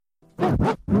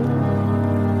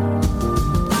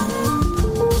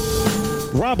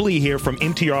Rob Lee here from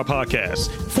MTR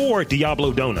Podcast for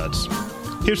Diablo Donuts.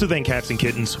 Here's the thing, cats and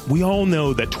kittens. We all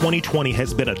know that 2020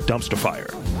 has been a dumpster fire.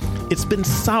 It's been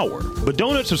sour, but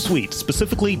donuts are sweet,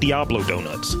 specifically Diablo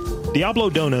Donuts. Diablo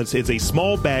Donuts is a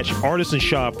small batch artisan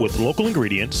shop with local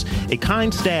ingredients, a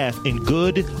kind staff, and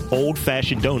good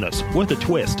old-fashioned donuts with a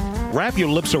twist. Wrap your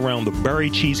lips around the berry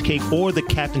cheesecake or the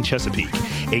Captain Chesapeake,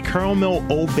 a caramel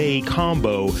Old Bay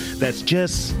combo it's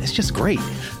just great.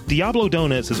 Diablo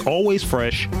Donuts is always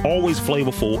fresh, always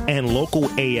flavorful, and local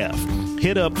AF.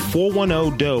 Hit up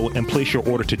 410-DOUGH and place your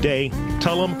order today.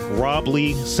 Tell them Rob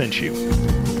Lee sent you.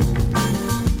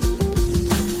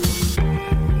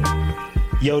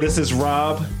 Yo, this is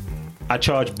Rob. I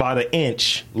charge by the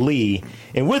inch, Lee.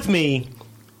 And with me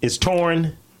is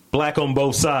Torn, black on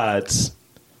both sides.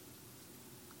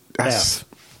 I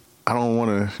don't want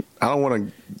to.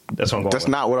 That's what I'm going That's with.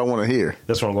 not what I want to hear.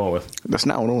 That's what I'm going with. That's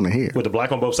not what I want to hear. With the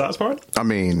black on both sides part? I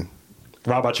mean,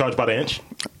 Rob, I charge by the inch?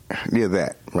 yeah,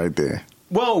 that right there.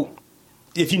 Well,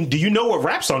 do you know what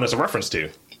rap song that's a reference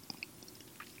to?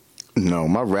 No,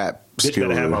 my rap Bitch skill.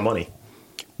 better have my money.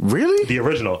 Really? The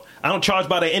original. I don't charge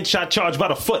by the inch, I charge by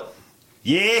the foot.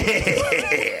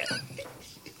 Yeah.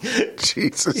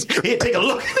 Jesus Christ. Here, take a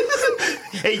look.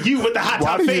 Hey, you with the hot Why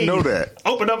top do you fade. know that?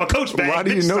 Open up a Coach bag. Why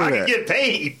do you bitch, know so I that? can get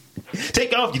paid.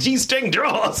 Take off your G-string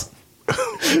drawers. Why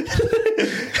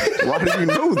do you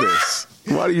know this?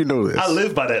 Why do you know this? I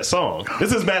live by that song.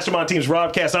 This is Mastermind Team's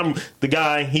Robcast. I'm the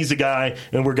guy, he's the guy,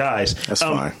 and we're guys. That's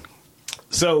fine.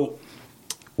 So,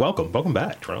 welcome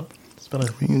back, Trump. It's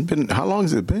been How long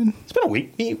has it been? It's been a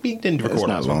week. We didn't record It's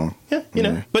not last one. long. Yeah, you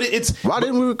know. But it's... Why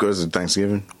didn't we record? Was it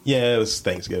Thanksgiving? Yeah, it was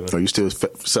Thanksgiving. Oh, you still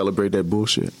celebrate that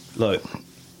bullshit? Look,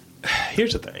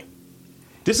 here's the thing.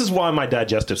 This is why my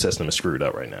digestive system is screwed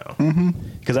up right now.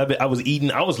 Because I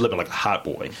was living like a hot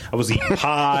boy. I was eating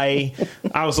pie.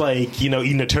 I was like,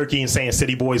 eating a turkey and saying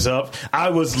city boys up.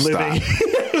 I was living...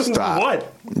 Stop.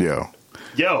 What?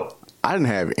 Yo. I didn't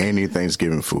have any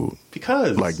Thanksgiving food.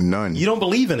 Because? Like none. You don't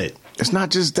believe in it. It's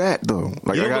not just that, though.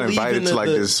 Like, You I don't got believe invited in to like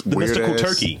this the weird mystical ass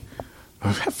turkey.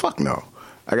 Fuck no.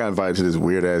 I got invited to this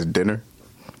weird ass dinner.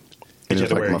 Did you have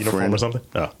to like wear a uniform or something?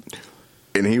 Oh.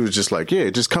 And he was just like, yeah,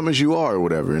 just come as you are or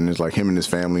whatever. And it's like him and his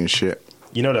family and shit.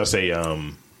 You know that's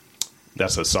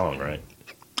a song, right?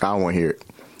 I don't want to hear it.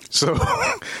 So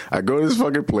I go to this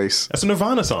fucking place. That's a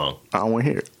Nirvana song. I don't want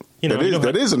to hear it.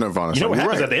 That is a Nirvana song. You know what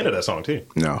happens right. at the end of that song, too?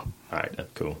 No. All right, then,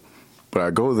 cool. But I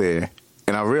go there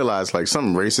and I realize like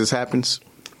something racist happens.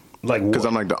 Like because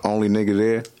I'm like the only nigga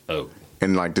there. Oh.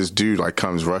 And like this dude like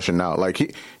comes rushing out.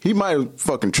 Like he might have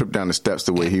fucking tripped down the steps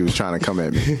the way he was trying to come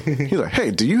at me. He's like,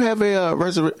 hey, do you have a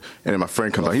reservation? And then my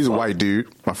friend comes out. He's a white dude.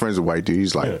 My friend's a white dude.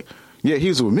 He's like, yeah,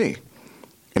 he's with me.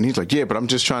 And he's like, yeah, but I'm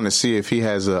just trying to see if he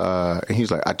has a... and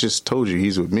he's like, I just told you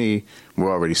he's with me.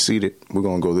 We're already seated. We're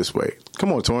going to go this way.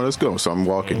 Come on, Torrin, let's go. So I'm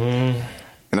walking. And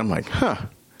I'm like, huh.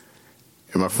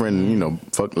 And my friend,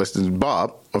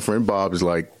 Bob, my friend Bob is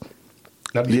like,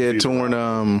 yeah,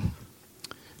 Torrin,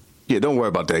 yeah, don't worry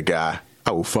about that guy.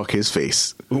 I will fuck his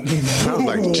face. And I was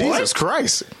like, Jesus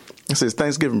Christ. I said, it's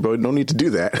Thanksgiving, bro. Don't need to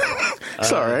do that.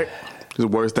 It's all right. It's the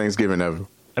worst Thanksgiving ever.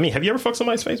 I mean, have you ever fucked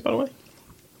somebody's face, by the way?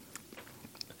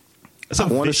 That's a I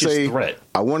want vicious threat.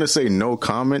 I want to say no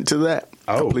comment to that.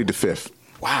 Oh. I plead the fifth.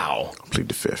 Wow. I plead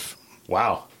the fifth.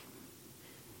 Wow.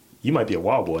 You might be a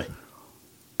wild boy.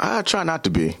 I try not to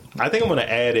be. I think I'm going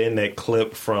to add in that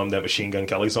clip from that Machine Gun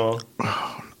Kelly song.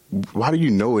 Why do you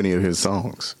know any of his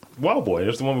songs? Wild Boy.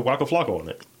 There's the one with Waka Flocka on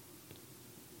it.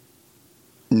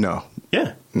 No.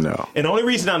 Yeah. No. And the only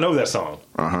reason I know that song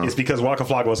is because Waka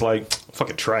Flocka was like,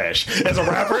 fucking trash as a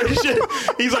rapper and shit.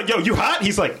 He's like, yo, you hot?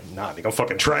 He's like, nah, nigga, I'm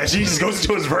fucking trash. He just goes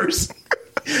into his verse.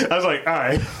 I was like, all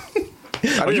right.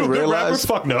 Are you a good rapper?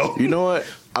 Fuck no. You know what?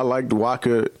 I liked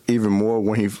Waka even more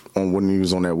when he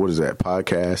was on that, what is that,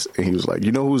 podcast, and he was like,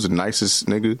 you know who's the nicest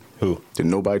nigga? Who? That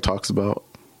nobody talks about?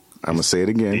 I'm going to say it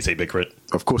again. Did he say Big Crit?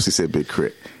 Of course he said Big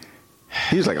Crit.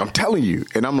 He was like, I'm telling you.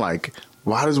 And I'm like,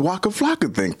 why does Waka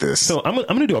Flocka think this? So I'm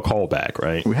going to do a callback,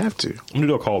 right? We have to. I'm going to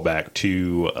do a callback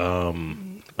to,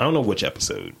 I don't know which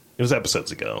episode. It was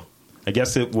episodes ago. I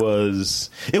guess it was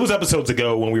episodes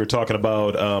ago when we were talking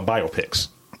about biopics.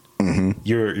 Mm-hmm.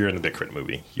 You're in the Big Crit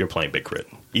movie. You're playing Big Crit.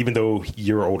 Even though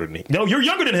you're older than him. No, you're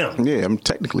younger than him. Yeah, I'm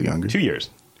technically younger. 2 years.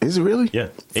 Is it really? Yeah,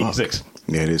 86. Fuck.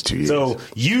 Yeah, it is 2 years. So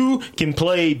you can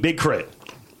play Big Crit.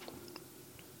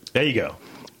 There you go.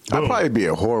 I'd probably be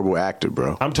a horrible actor,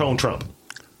 bro. I'm Tone Trump.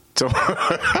 What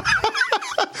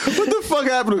the fuck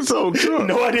happened to Tone Trump?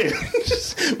 No idea.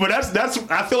 But that's.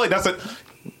 I feel like that's a.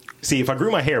 See, if I grew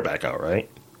my hair back out, right?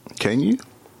 Can you?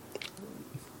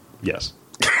 Yes.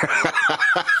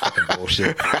 Fucking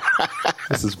bullshit.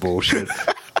 This is bullshit.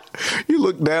 You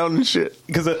look down and shit.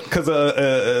 Because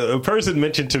a person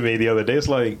mentioned to me the other day, it's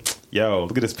like, yo,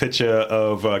 look at this picture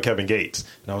of Kevin Gates.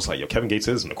 And I was like, yo, Kevin Gates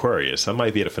is an Aquarius. I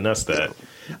might be able to finesse that.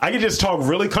 I can just talk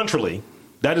really countrily.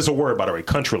 That is a word, by the way,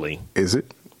 countrily. Is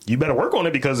it? You better work on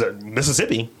it because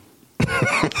Mississippi. You're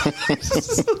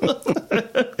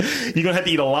going to have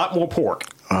to eat a lot more pork.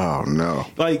 Oh, no.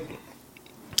 Like,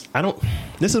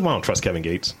 this is why I don't trust Kevin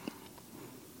Gates.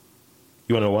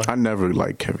 You want to know why? I never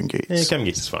liked Kevin Gates. Yeah, Kevin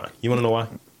Gates is fine. You want to know why?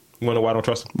 You want to know why I don't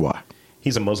trust him? Why?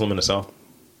 He's a Muslim in the South.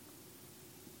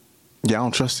 Yeah, I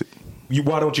don't trust it.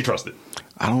 Why don't you trust it?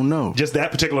 I don't know. Just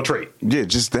that particular trait? Yeah,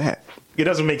 just that. It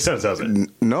doesn't make sense, does it?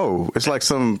 No. It's like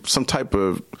some type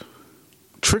of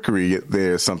trickery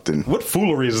there or something. What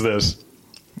foolery is this?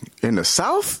 In the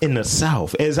South? In the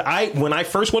South. When I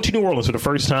first went to New Orleans for the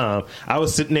first time, I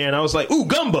was sitting there and I was like, ooh,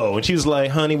 gumbo. And she was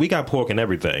like, honey, we got pork and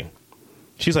everything.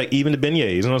 She's like, even the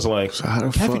beignets. And I was like, so how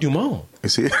the Happy fuck Dumont.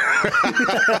 Is he?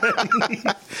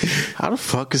 How the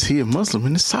fuck is he a Muslim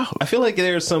in the South? I feel like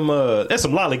there's some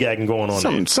lollygagging going on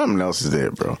there. Something else is there,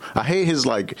 bro. I hate his,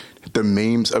 like, the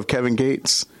memes of Kevin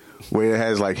Gates where it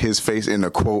has, like, his face in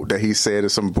a quote that he said or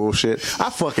some bullshit.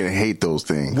 I fucking hate those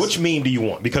things. Which meme do you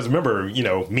want? Because remember,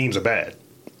 memes are bad.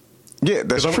 Yeah,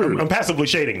 that's true. I'm passively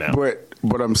shading now.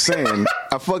 But I'm saying,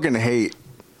 I fucking hate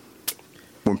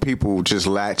when people just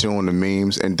latch on to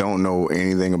memes and don't know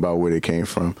anything about where they came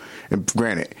from. And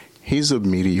granted, he's a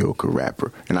mediocre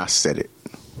rapper, and I said it.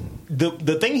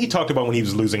 The thing he talked about when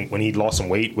he lost some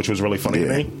weight, which was really funny to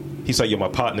me, he said, yo, my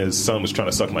partner's son was trying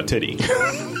to suck my titty.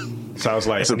 So I was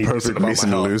like, it's a perfect reason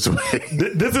to lose weight.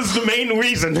 This is the main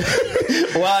reason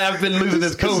why I've been losing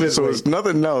this COVID. So it's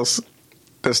nothing else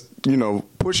that's,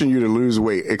 pushing you to lose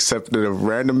weight except that a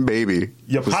random baby.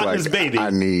 Your partner's baby.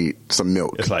 I need some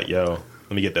milk. It's like, yo,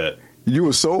 let me get that. You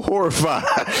were so horrified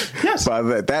yes. by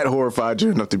that. That horrified you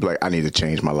enough to be like, I need to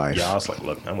change my life. Yeah, I was like,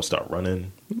 look, I'm going to start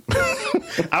running.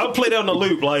 I would play that on the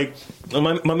loop. Like,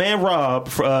 my man Rob,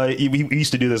 we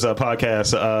used to do this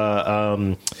podcast,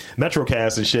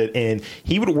 Metrocast and shit, and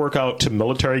he would work out to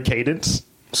military cadence.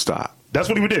 Stop. That's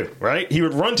what he would do, right? He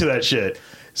would run to that shit.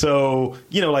 So,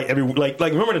 like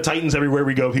remember the Titans, everywhere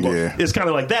we go, people, it's kind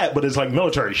of like that, but it's like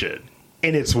military shit.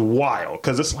 And it's wild,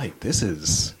 because it's like, this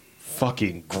is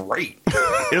fucking great.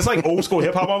 It's like old school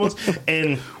hip hop almost.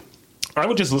 And I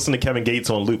would just listen to Kevin Gates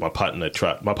on loop. My partner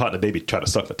baby tried to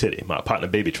suck my titty. My partner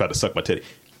baby tried to suck my titty.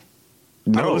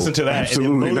 I would listen to that, and it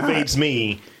motivates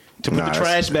me to put the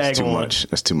trash bag on.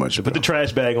 That's too much. Put the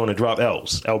trash bag on and drop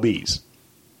LBs.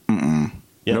 Mm-mm.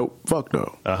 Yep. Nope. Fuck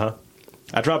no.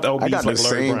 I dropped LBs. I got like the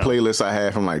Larry same Brown. playlist I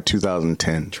had from like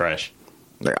 2010. Trash.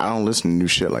 Like, I don't listen to new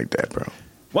shit like that, bro.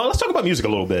 Well, let's talk about music a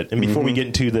little bit. And before we get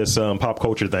into this pop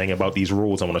culture thing about these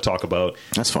rules I want to talk about.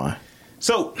 That's fine.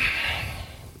 So,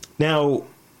 now,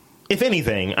 if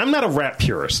anything, I'm not a rap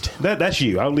purist. That's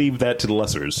you. I'll leave that to the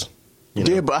lessers.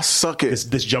 Yeah, but I suck at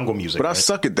this jungle music. But right? I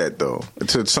suck at that, though,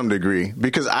 to some degree.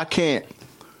 Because I can't,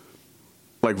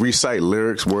 like, recite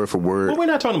lyrics word for word. Well, we're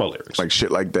not talking about lyrics. Like,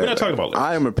 shit like that. We're not talking about lyrics.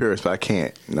 I am a purist, but I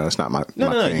can't. No, it's not my thing.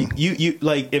 No. You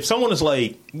like, if someone is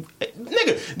like,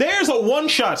 nigga, there's a one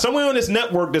shot somewhere on this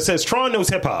network that says Tron knows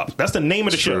hip hop. That's the name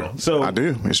of the show. So I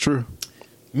do. It's true.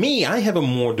 Me, I have a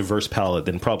more diverse palette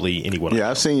than probably anyone else. Yeah,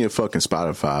 I've seen your fucking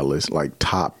Spotify list, like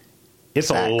top. It's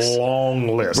acts. A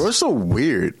long list. Bro, it's so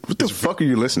weird. What the fuck are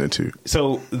you listening to?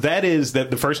 So that is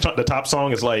that the top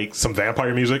song is like some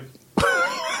vampire music.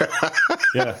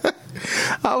 Yeah.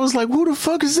 I was like, who the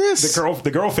fuck is this?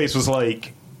 The girl face was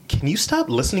like, can you stop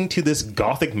listening to this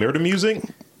gothic murder music?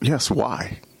 Yes,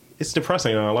 why? It's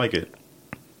depressing and I like it.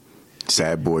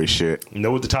 Sad boy shit. You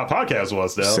know what the top podcast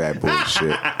was, though? Sad boy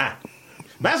shit.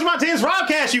 Mastermind team's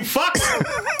Robcast, you fucks!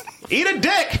 Eat a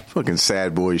dick! Fucking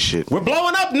sad boy shit. We're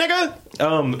blowing up, nigga!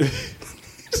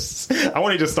 I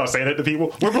want to just start saying it to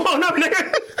people. We're blowing up,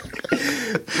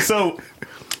 nigga! So,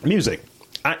 music.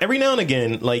 Every now and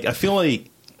again, like, I feel like,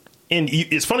 and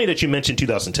it's funny that you mentioned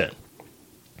 2010.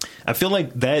 I feel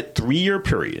like that 3-year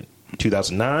period,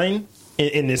 2009,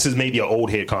 and this is maybe an old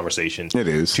head conversation. It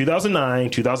is. 2009,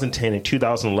 2010, and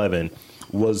 2011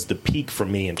 was the peak for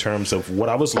me in terms of what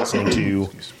I was listening to.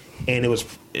 And it was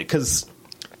because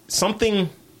something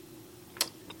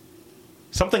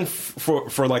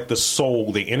for like the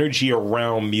soul, the energy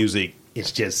around music,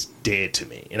 it's just dead to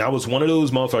me. And I was one of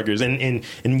those motherfuckers,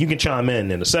 and you can chime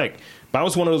in a sec, but I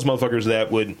was one of those motherfuckers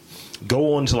that would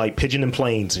go on to like Pigeon and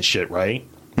Planes and shit, right?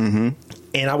 Mm-hmm.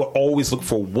 And I would always look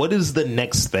for what is the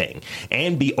next thing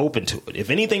and be open to it. If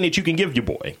anything that you can give your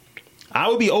boy, I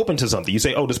would be open to something. You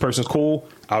say, oh, this person's cool,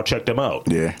 I'll check them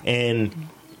out. Yeah. And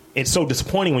it's so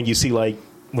disappointing when you see like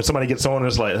when somebody gets on and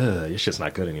it's like, it's just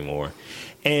not good anymore.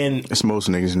 And it's most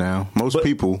niggas now,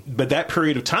 people. But that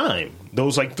period of time,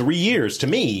 those like 3 years, to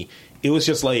me, it was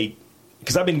just like,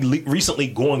 because I've been recently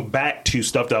going back to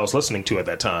stuff that I was listening to at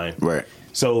that time. Right.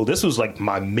 So this was like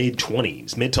my mid to late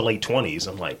 20s.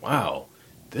 I'm like, wow,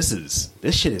 this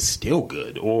shit is still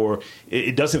good, or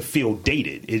it doesn't feel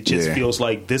dated. It just feels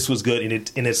like this was good,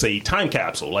 and it's a time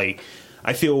capsule. Like,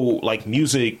 I feel like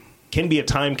music can be a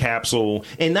time capsule,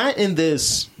 and not in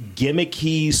this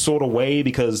gimmicky sort of way,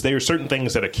 because there are certain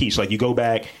things that are quiche. Like, you go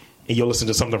back and you'll listen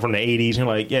to something from the 80s, and you're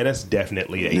like, yeah, that's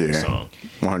definitely an 80s song.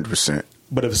 100%.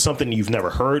 But if it's something you've never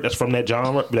heard that's from that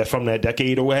genre, that's from that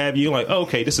decade or what have you, like, oh,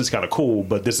 okay, this is kind of cool,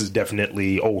 but this is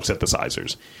definitely old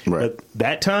synthesizers. Right. But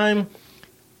that time,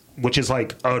 which is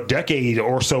like a decade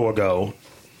or so ago,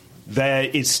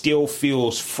 that it still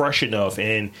feels fresh enough,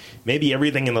 and maybe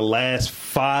everything in the last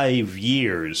 5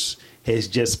 years has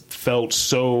just felt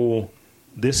so,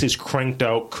 this is cranked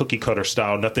out cookie cutter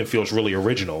style. Nothing feels really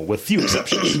original, with few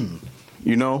exceptions.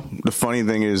 You know, the funny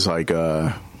thing is, like,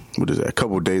 what is that? A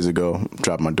couple of days ago,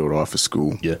 dropped my daughter off at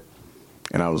school. Yeah.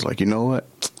 And I was like, you know what?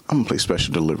 I'm going to play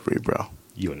Special Delivery, bro.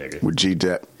 You a nigga. With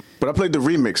G-Dep. But I played the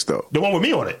remix, though. The one with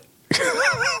me on it.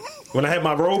 When I had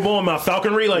my robe on, my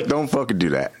falconry, like... Don't fucking do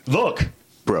that. Look.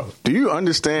 Bro, do you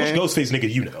understand... Which Ghostface nigga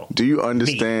you know? Do you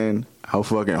understand how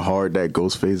fucking hard that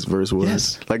Ghostface verse was?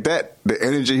 Yes. Like that, the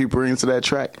energy he brings to that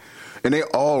track. And they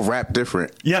all rap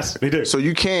different. Yes, they do. So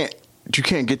you can't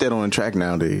get that on a track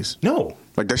nowadays. No.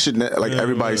 Like that shit, like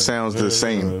everybody sounds the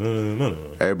same.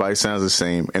 Everybody sounds the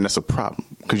same, and that's a problem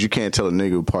because you can't tell a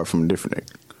nigga apart from a different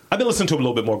nigga. I've been listening to a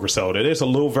little bit more Griselda. There's a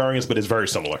little variance, but it's very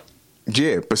similar.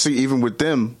 Yeah, but see, even with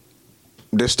them,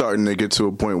 they're starting to get to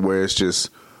a point where it's just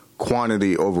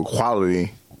quantity over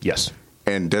quality. Yes.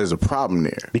 And there's a problem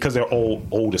there. Because they're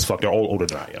old as fuck. They're all older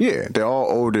than I am. Yeah, they're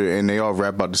all older, and they all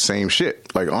rap about the same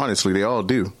shit. Like, honestly, they all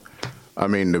do. I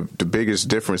mean, the biggest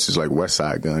difference is like West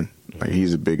Side Gun. Like,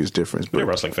 he's the biggest difference. But they're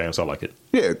wrestling fans, so I like it.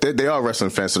 Yeah, they are wrestling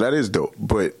fans, so that is dope.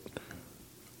 But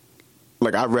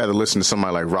like, I'd rather listen to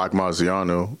somebody like Rock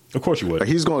Marciano. Of course you would. Like,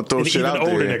 he's going to throw shit out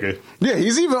there. Even older nigga. Yeah,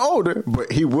 he's even older,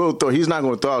 but he will throw. He's not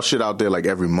going to throw out shit out there like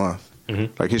every month.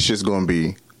 Mm-hmm. Like, his shit's going to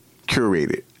be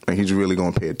curated. Like, he's really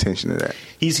going to pay attention to that.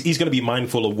 He's going to be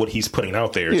mindful of what he's putting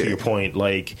out there. Yeah. To your point,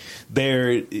 like,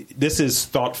 this is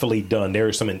thoughtfully done. There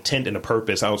is some intent and a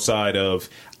purpose outside of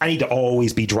I need to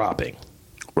always be dropping.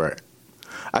 Right.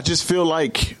 I just feel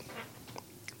like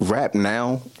rap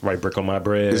now, right, brick on my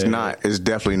bread. It's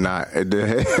definitely not.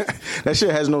 That shit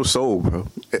has no soul, bro.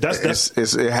 It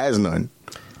has none.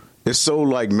 It's so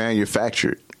like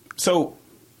manufactured. So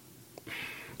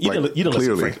you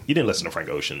didn't listen to Frank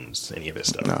Ocean's any of his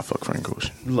stuff. Nah, fuck Frank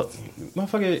Ocean. Look,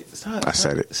 motherfucker, stop. I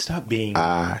said it. Stop being.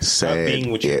 Stop being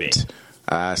what you're being.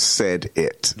 I said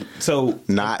it. So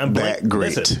not that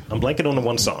great. Listen, I'm blanking on the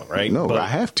one song, right? No, but I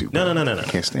have to. No. I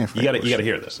can't stand Frank Ocean. You got to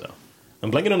hear this though.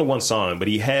 I'm blanking on the one song, but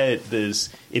he had this.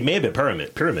 It may have been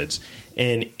pyramids,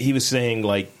 and he was saying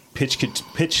like pitch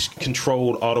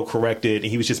controlled, auto corrected,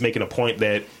 and he was just making a point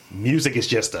that music is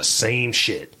just the same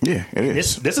shit. Yeah, it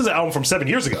is. This is an album from 7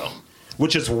 years ago,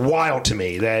 which is wild to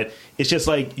me. That it's just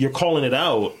like you're calling it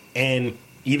out, and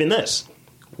even this.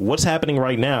 What's happening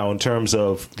right now in terms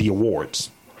of the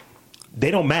awards?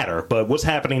 They don't matter, but what's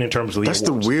happening in terms of the awards? That's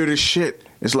the weirdest shit.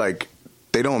 It's like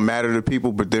they don't matter to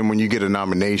people, but then when you get a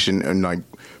nomination and like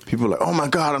people are like, oh my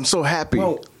God, I'm so happy.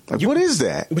 Well, like, what is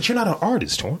that? But you're not an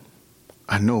artist, Torn.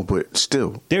 I know, but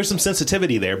still. There's some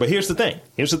sensitivity there, but here's the thing.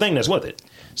 Here's the thing that's with it.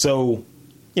 So,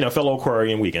 fellow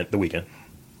Aquarian The Weeknd.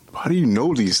 How do you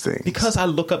know these things? Because I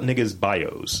look up niggas'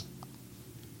 bios.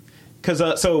 Because,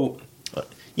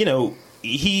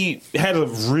 he had a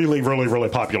really, really, really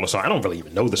popular song. I don't really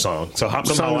even know the song. So what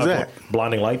song was that?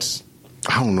 Blinding Lights.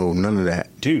 I don't know none of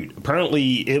that. Dude,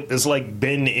 apparently it's like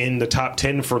been in the top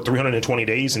 10 for 320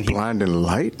 days. And Blinding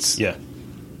Lights? Yeah.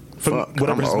 Fuck,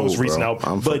 whatever his most recent album.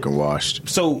 I'm fucking washed.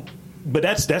 So, but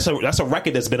that's a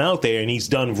record that's been out there, and he's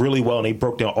done really well, and they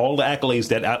broke down all the accolades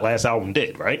that last album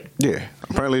did, right? Yeah,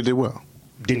 apparently it did well.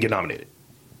 Didn't get nominated.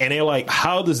 And they're like,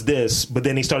 how does this? But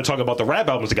then they started talking about the rap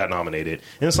albums that got nominated.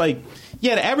 And it's like,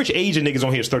 yeah, the average age of niggas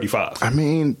on here is 35. I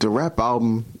mean, the rap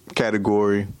album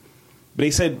category. But they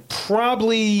said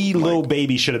probably Lil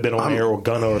Baby should have been on there, or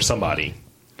Gunna or somebody.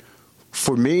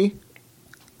 For me,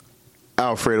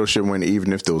 Alfredo should win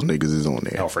even if those niggas is on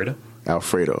there.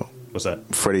 Alfredo. What's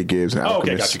that? Freddie Gibbs and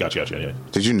Alchemist. Okay, got you. Yeah.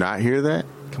 Did you not hear that?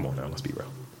 Come on now, let's be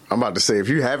real. I'm about to say, if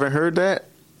you haven't heard that,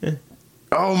 yeah.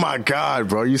 Oh my God,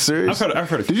 bro! You serious? I've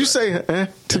heard it. Did you say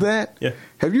to that? Yeah.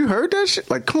 Have you heard that shit?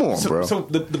 Like, come on, bro. So,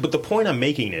 but the point I'm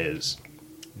making is,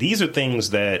 these are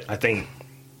things that I think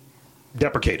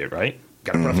deprecated, right?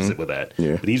 Got to preface it with that.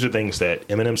 Yeah. But these are things that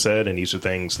Eminem said, and these are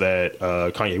things that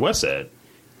Kanye West said,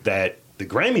 that the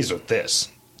Grammys are this.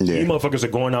 Yeah. You motherfuckers are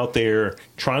going out there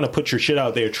trying to put your shit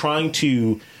out there, trying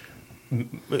to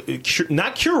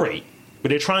not curate, but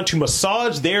they're trying to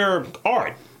massage their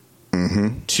art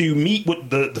to meet with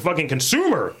the fucking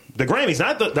consumer, the Grammys,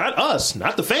 not us,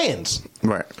 not the fans.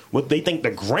 Right. What they think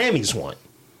the Grammys want.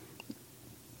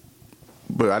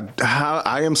 But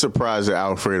I am surprised that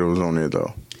Alfredo was on there,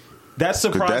 though. That's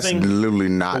surprising. That's literally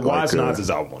not but Wise like Nods'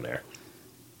 album on there.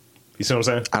 You see what I'm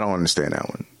saying? I don't understand that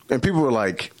one. And people were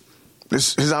like,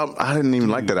 his album, I didn't even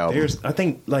like that album. I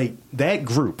think, like, that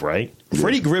group, right? Yeah.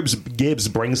 Freddie Gibbs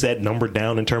brings that number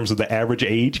down in terms of the average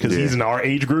age, because he's in our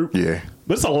age group. Yeah.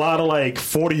 But it's a lot of, like,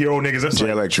 40-year-old niggas. That's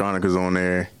Jay Electronica's on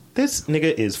there. This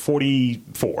nigga is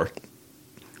 44.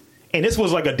 And this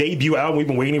was like a debut album we've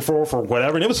been waiting for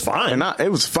whatever, and it was fine. And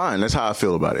it was fine. That's how I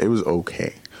feel about it. It was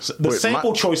okay. So the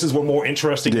sample choices were more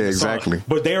interesting than the exactly. song.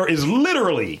 But there is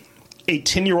literally a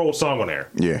 10-year-old song on there.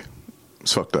 Yeah.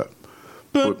 It's fucked up.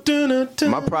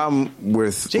 My problem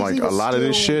with Jay-Z, like, a lot of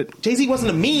this shit... Jay-Z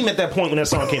wasn't a meme at that point when that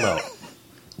song came out.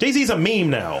 Jay-Z's a meme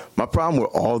now. My problem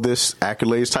with all this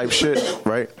accolades type shit,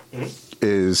 right,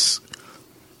 is,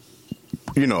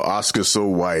 you know, Oscar's so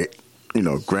white, you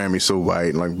know, Grammy so white,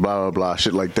 and like blah, blah, blah,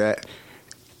 shit like that.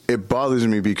 It bothers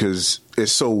me because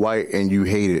it's so white and you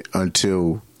hate it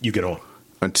until you get on.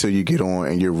 Until you get on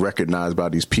and you're recognized by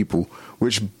these people,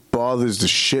 which bothers the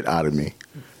shit out of me.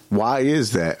 Why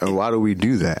is that? And why do we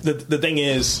do that? The thing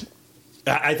is,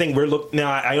 I think now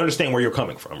I understand where you're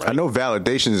coming from, right? I know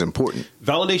validation is important.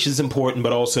 Validation is important,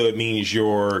 but also it means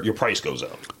your price goes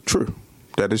up. True.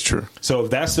 That is true. So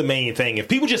if that's the main thing, if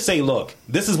people just say, look,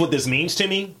 this is what this means to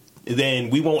me,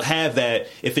 then we won't have that.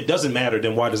 If it doesn't matter,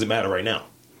 then why does it matter right now?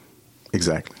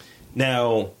 Exactly.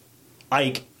 Now,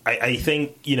 I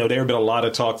think, you know, there have been a lot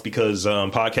of talks because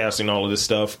podcasting and all of this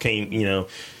stuff came, you know,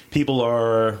 people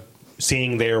are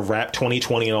seeing their Rap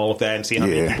 2020 and all of that and see how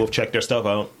many people have checked their stuff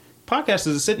out.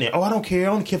 Podcasters are sitting there, oh, I don't care.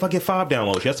 I don't care if I get 5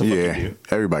 downloads. Yes, the fuck you do.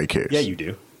 Everybody cares. Yeah, you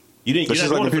do. You didn't. It's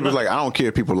just like the people like, I don't care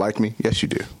if people like me. Yes, you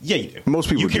do. Yeah, you do. Most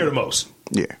people you care the most.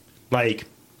 Yeah. Like,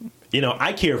 you know,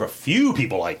 I care if a few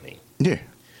people like me. Yeah.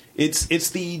 It's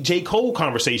the J. Cole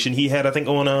conversation he had, I think,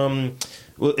 on I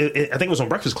think it was on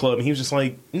Breakfast Club, and he was just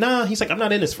like, nah, he's like, I'm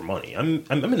not in this for money. I'm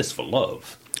in this for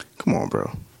love. Come on,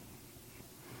 bro.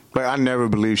 Like, I never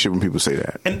believe shit when people say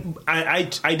that. And I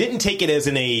didn't take it as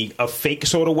in a fake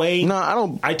sort of way. No, I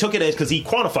don't. I took it as because he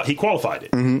qualified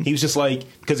it. Mm-hmm. He was just like,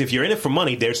 because if you're in it for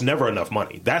money, there's never enough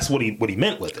money. That's what he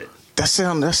meant with it. That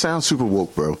sounds super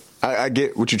woke, bro. I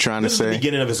get what you're trying to say. This is the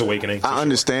beginning of his awakening. I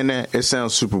understand that. It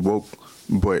sounds super woke,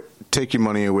 but take your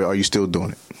money away. Are you still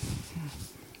doing it?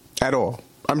 At all.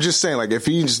 I'm just saying, like, if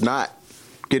he's not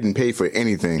getting paid for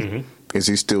anything, is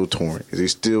he still touring? Is he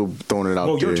still throwing it out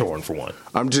there? Well, you're touring for one.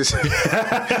 I'm just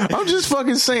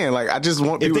fucking saying, like, I just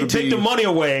want people to If they take the money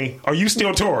away, are you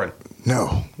still touring?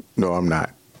 No, I'm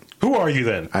not. Who are you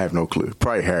then? I have no clue.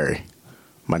 Probably Harry,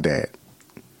 my dad.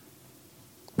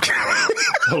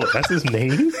 Hold on, that's his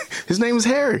name? His name is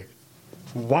Harry.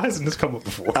 Why hasn't this come up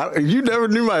before? You never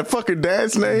knew my fucking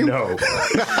dad's name? No.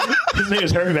 His name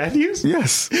is Harry Matthews?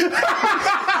 Yes.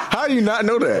 How do you not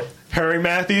know that? Harry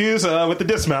Matthews with the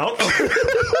dismount.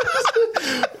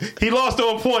 He lost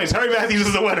on points. Harry Matthews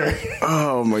is the winner.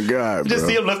 Oh, my God, Just bro.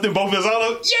 see him lifting both his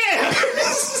arms. Yeah!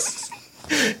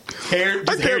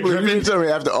 I can't believe you tell me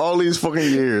after all these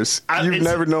fucking years, you've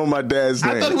never known my dad's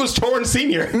name. I thought he was Torrin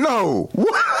Sr. No.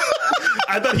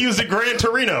 I thought he was the Grand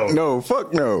Torino. No,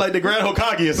 fuck no. Like the Grand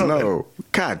Hokage or something. No.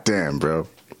 God damn, bro.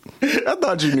 I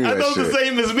thought you knew that shit. I thought it was the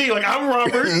same as me. Like, I'm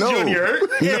Robert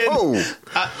Jr. No.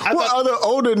 What other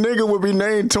older nigga would be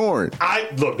named Torrin?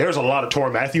 Look, there's a lot of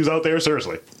Torrin Matthews out there,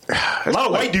 seriously. A lot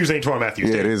of white dudes ain't Torrin Matthews.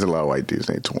 Yeah, it is a lot of white dudes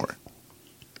named Torrin.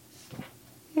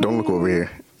 Don't look over here.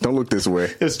 Don't look this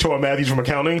way. It's Torrin Matthews from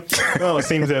accounting. Well, it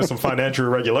seems there's some financial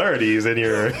irregularities in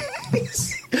your...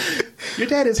 Your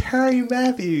dad is Harry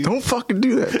Matthews. Don't fucking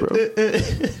do that, bro.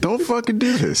 Don't fucking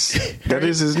do this. That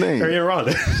is his name. Harry and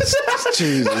Rhonda.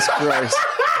 Jesus Christ.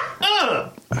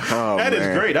 That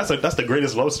is great. That's the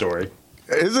greatest love story.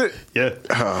 Is it? Yeah.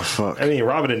 Oh, fuck. I mean,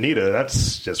 Robin and Nita,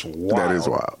 that's just wild. That is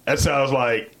wild. That sounds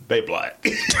like they black.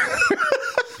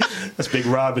 That's big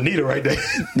Rob and Nita right there.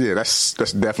 Yeah, that's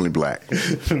definitely black.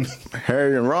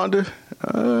 Harry and Rhonda?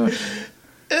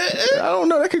 I don't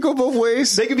know. That could go both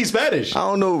ways. They could be Spanish. I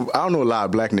don't know a lot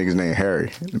of black niggas named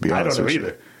Harry, to be honest. I don't know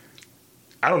either.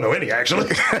 I don't know any, actually.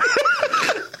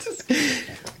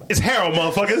 It's Harold,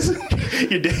 motherfuckers.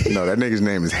 No, that nigga's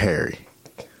name is Harry.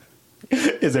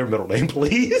 Is there a middle name,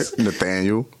 please?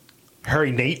 Nathaniel.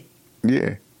 Harry Nate?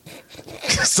 Yeah.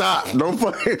 Stop. Don't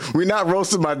fucking. We're not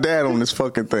roasting my dad on this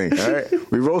fucking thing. All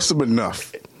right. We roast him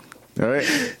enough. All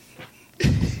right.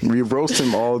 We roast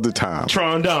him all the time.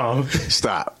 Tron Dom.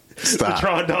 Stop. The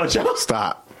Tron Dom show.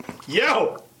 Stop.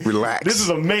 Yo. Relax. This is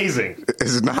amazing.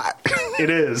 It's not.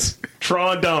 It is.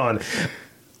 Tron Don.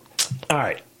 All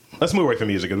right. Let's move away from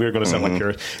music because we're going to sound like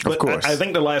curious. But of course. I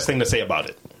think the last thing to say about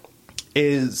it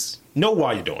is know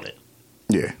why you're doing it.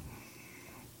 Yeah.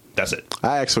 That's it.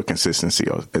 I ask for consistency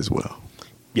as well.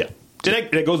 Yeah.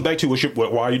 That goes back to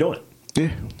why are you doing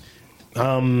it?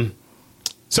 Yeah.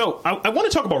 So I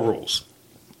want to talk about rules.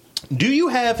 Do you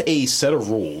have a set of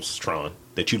rules, Tron,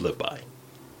 that you live by?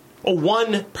 Or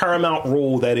one paramount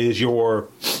rule that is your,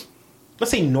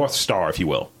 let's say, North Star, if you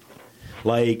will.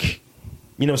 Like,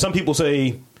 some people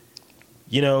say,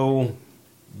 don't,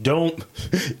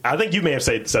 I think you may have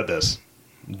said this.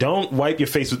 Don't wipe your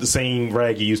face with the same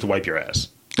rag you used to wipe your ass.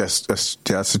 That's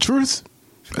the truth.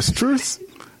 That's the truth.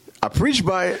 I preach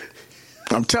by it.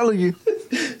 I'm telling you.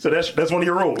 So that's one of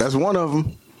your rules. That's one of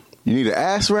them. You need an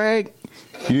ass rag.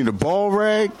 You need a ball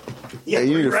rag. And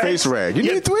you need a face rag. You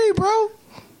need 3, bro.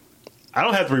 I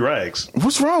don't have 3 rags.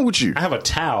 What's wrong with you? I have a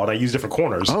towel and I use different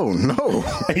corners. Oh, no.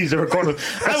 I use different corners.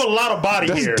 I have a lot of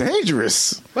body here. That's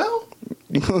dangerous. Well,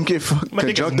 you're going to get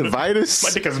conjunctivitis? My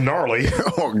dick is gnarly.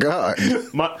 Oh, God.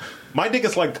 My dick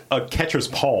is like a catcher's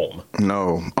palm.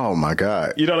 No. Oh, my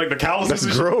God. Like the calluses.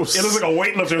 That's gross. It looks like a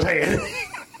weightlifter's hand.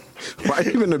 Why are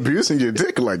you even abusing your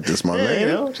dick like this, my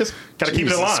man? Just got to keep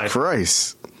it in line. Jesus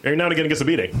Christ. Every now and again it gets a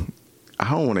beating. I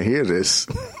don't want to hear this.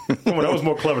 That was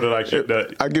more clever than I should.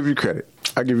 I give you credit.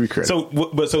 So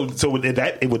would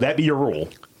that be your rule?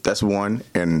 That's one,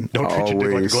 and don't treat your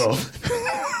dick like a glove.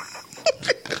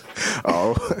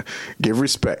 Oh, give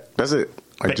respect. That's it.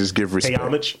 Just give respect. Pay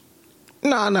homage.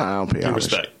 No, I don't pay homage.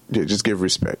 Respect. Yeah, just give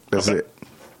respect. That's it.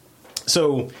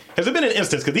 So, has there been an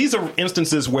instance? Because these are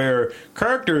instances where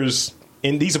characters,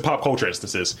 and these are pop culture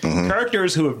instances,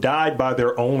 characters who have died by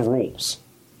their own rules.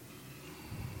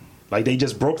 Like they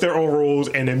just broke their own rules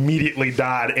and immediately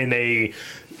died in a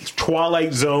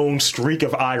Twilight Zone streak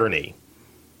of irony.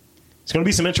 It's going to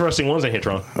be some interesting ones in here,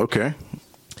 Tron. Okay.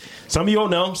 Some of you will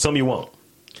know, some of you won't.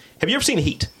 Have you ever seen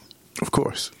Heat? Of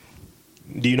course.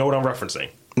 Do you know what I'm referencing?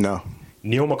 No.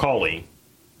 Neil McCauley,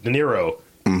 De Niro.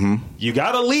 You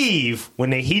got to leave when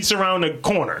the Heat's around the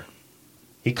corner.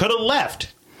 He could have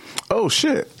left. Oh,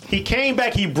 shit. He came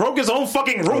back. He broke his own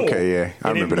fucking rule. Okay, yeah.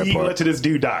 I remember that part. And he let this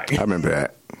dude die. I remember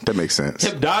that. That makes sense.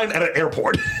 Him dying at an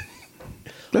airport.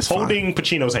 That's holding fine.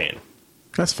 Pacino's hand.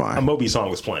 That's fine. A Moby song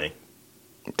was playing.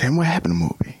 Damn, what happened to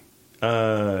Moby?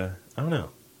 I don't know.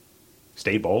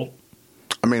 Stay bold.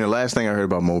 I mean, the last thing I heard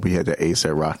about Moby had the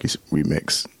A$AP Rocky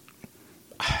remix.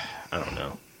 I don't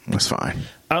know. That's fine.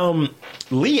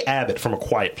 Lee Abbott from A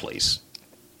Quiet Place.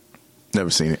 Never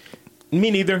seen it.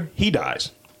 Me neither. He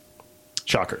dies.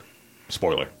 Shocker.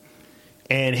 Spoiler.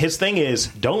 And his thing is,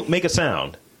 don't make a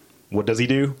sound. What does he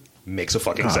do? Makes a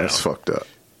fucking sound. That's fucked up.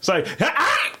 It's like,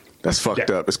 That's fucked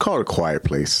up. It's called A Quiet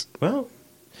Place. Well,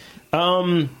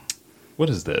 what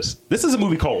is this? This is a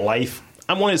movie called Life.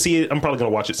 I want to see it. I'm probably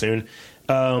going to watch it soon.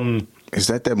 Is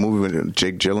that movie with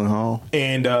Jake Gyllenhaal?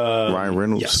 And Ryan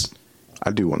Reynolds? Yes. I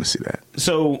do want to see that.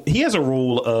 So he has a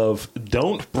rule of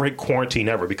don't break quarantine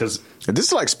ever because... This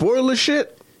is like spoiler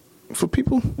shit for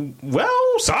people? Well,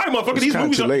 sorry, motherfucker. It's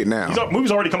kind of too late now. These movies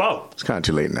already come out. It's kind of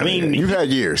too late now. I mean... You've had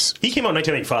years. He came out in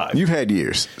 1985. You've had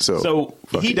years. So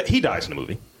he dies in the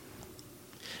movie.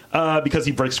 Because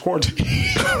he breaks quarantine.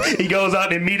 He goes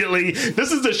out and immediately...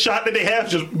 This is the shot that they have.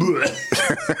 Just...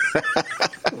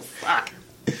 Fuck.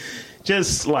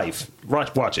 Just life.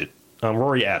 Watch it.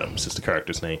 Rory Adams is the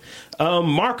character's name.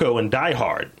 Marco in Die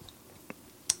Hard.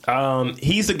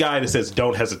 He's the guy that says,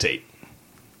 don't hesitate.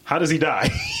 How does he die?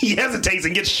 He hesitates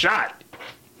and gets shot.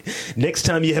 Next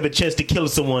time you have a chance to kill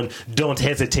someone, don't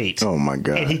hesitate. Oh, my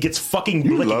God. And he gets fucking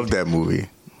You blicked. love that movie.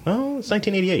 Oh, it's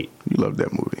 1988. You love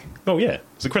that movie. Oh, yeah.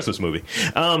 It's a Christmas movie.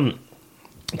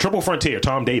 Triple Frontier,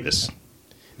 Tom Davis.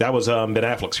 That was Ben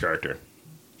Affleck's character.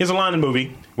 He has a line in the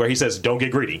movie where he says, don't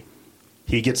get greedy.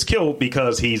 He gets killed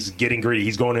because he's getting greedy.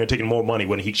 He's going there and taking more money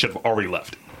when he should have already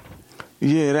left.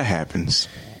 Yeah, that happens.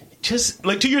 Just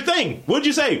like to your thing. What'd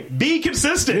you say? Be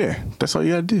consistent. Yeah, that's all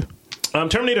you gotta do.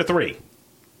 Terminator 3.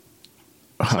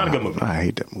 It's not a good movie. I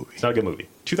hate that movie. It's not a good movie.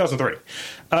 2003.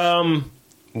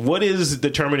 What is the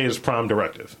Terminator's prime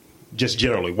directive? Just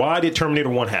generally. Why did Terminator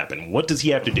 1 happen? What does he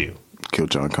have to do? Kill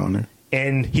John Connor.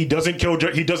 And he doesn't kill.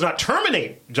 He does not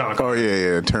terminate John Connor. Oh,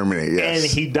 yeah, terminate, yes.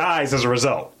 And he dies as a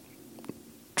result.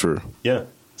 True. Yeah.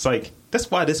 It's like,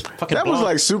 that's why this fucking That was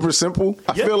like super simple.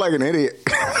 I feel like an idiot.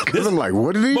 Because I'm like,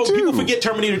 what did he do? People forget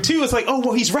Terminator 2. It's like, oh,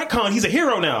 well, he's retconned. He's a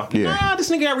hero now. Yeah. Nah,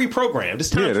 this nigga got reprogrammed. This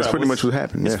time that's pretty much what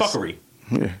happened. It's fuckery.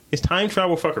 Yeah. It's time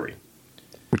travel fuckery.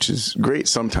 Which is great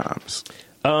sometimes.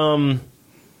 This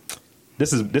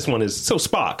one is, so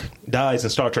Spock dies in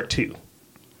Star Trek 2.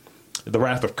 The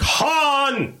Wrath of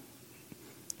Khan.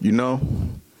 You know?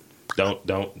 Don't.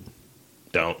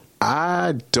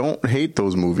 I don't hate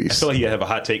those movies. I feel like you have a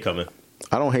hot take coming.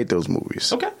 I don't hate those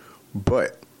movies. Okay.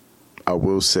 But I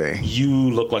will say,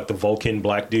 you look like the Vulcan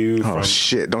black dude. Oh,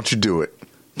 shit. Don't you do it.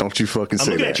 Don't you fucking say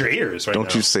that. I'm looking at your ears right now.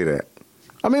 Don't you say that.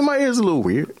 I mean, my ears are a little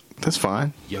weird. That's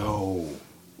fine. Yo.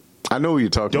 I know what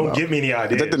you're talking about. Don't give me any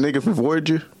ideas. Is that the nigga from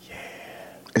Voyager? Yeah.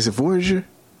 Is it Voyager?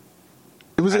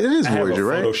 It is Voyager,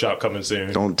 right? Photoshop coming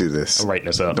soon. Don't do this. I'm writing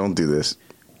this up. Don't do this.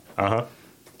 Uh-huh.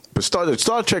 But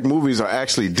Star Trek movies are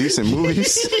actually decent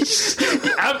movies.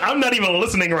 I'm not even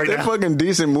listening right now. They're fucking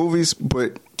decent movies,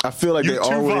 but I feel like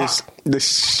God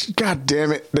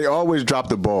damn it, they always drop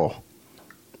the ball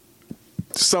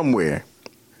somewhere.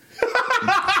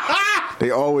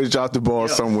 They always drop the ball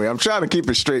somewhere. I'm trying to keep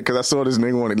it straight because I saw this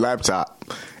nigga on a laptop,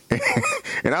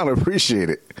 and I don't appreciate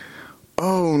it.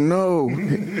 Oh no,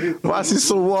 why is he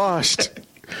so washed?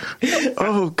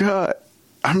 Oh God.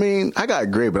 I mean, I got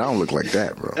gray, but I don't look like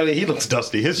that, bro. I mean, he looks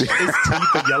dusty. His teeth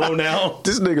are yellow now.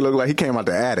 This nigga look like he came out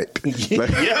the attic. Like,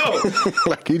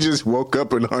 like he just woke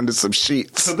up and under some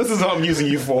sheets. So this is all I'm using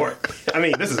you for. I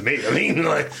mean, this is me. I mean,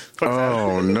 like,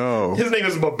 oh no. His name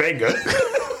is Mabenga.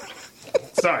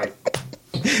 Sorry,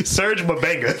 Serge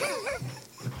Mabenga.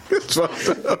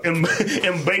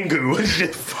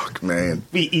 Mbengu. Fuck, man.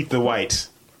 We eat the white.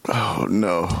 Oh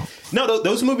no. No,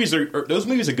 those movies are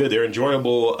good. They're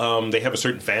enjoyable. They have a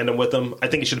certain fandom with them. I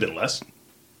think it should have been less.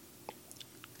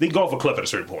 They go off a cliff at a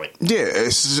certain point. Yeah,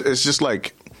 it's just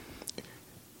like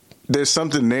there's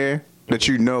something there that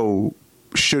you know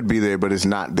should be there, but it's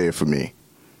not there for me.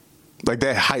 Like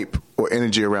that hype or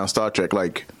energy around Star Trek.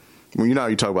 Like when you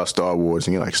talk about Star Wars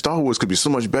and you're like, Star Wars could be so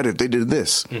much better if they did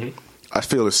this. Mm-hmm. I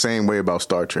feel the same way about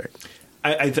Star Trek.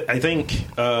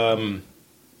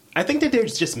 I think that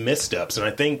there's just missteps, and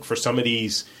I think for some of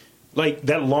these, like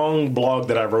that long blog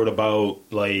that I wrote about,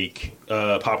 like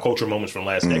pop culture moments from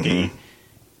last decade,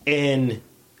 and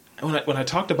when I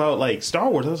talked about like Star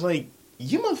Wars, I was like,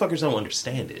 you motherfuckers don't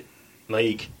understand it.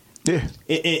 Like, yeah,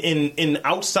 in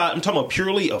outside, I'm talking about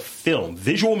purely a film,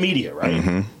 visual media, right?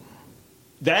 Mm-hmm.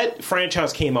 That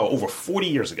franchise came out over 40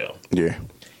 years ago. Yeah,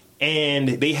 and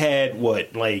they had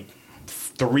like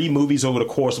 3 movies over the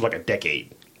course of like a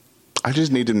decade. I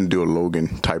just need them to do a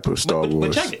Logan type of Star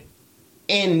Wars. But check it.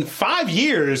 In 5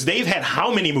 years, they've had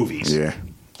how many movies? Yeah.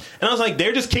 And I was like,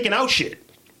 they're just kicking out shit.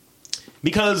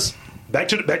 Because back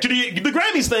to the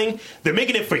Grammys thing, they're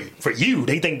making it for you.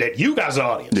 They think that you guys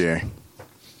are the audience. Yeah.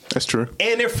 That's true.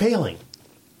 And they're failing.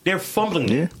 They're fumbling.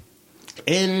 Yeah.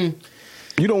 And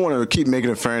you don't want to keep making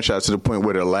a franchise to the point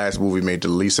where the last movie made the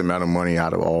least amount of money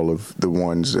out of all of the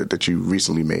ones that you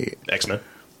recently made. X-Men.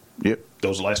 Yep.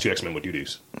 Those last 2 X-Men were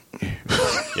doo-doos.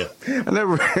 Yeah. I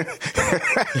never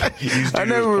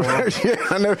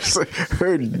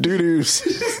heard doo-doos.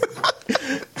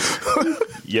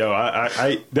 Yo,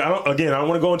 I don't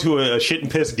want to go into a shit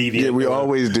and piss deviant. Yeah, we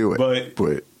always do it.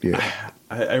 But yeah.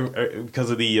 I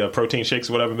because of the protein shakes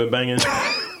or whatever I've been banging,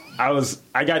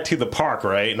 I got to the park,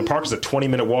 right? And the park is a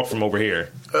 20-minute walk from over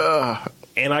here.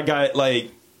 And I got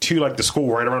like to like the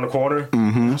school right around the corner.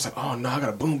 Mm-hmm. I was like, oh no, I got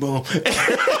a boom boom.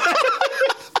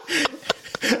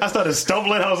 I started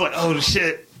stumbling. I was like, oh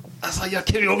shit. I was like, y'all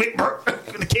kidding me over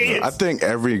the kids. I think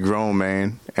every grown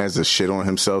man has a shit on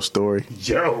himself story.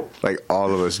 Yo. Like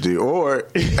all of us do. Or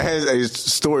has a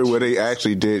story where they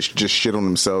actually did just shit on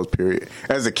themselves, period.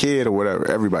 As a kid or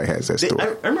whatever. Everybody has that story.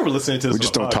 I remember listening to this. We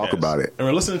just don't talk about it. I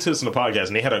remember listening to this on the podcast,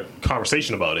 and they had a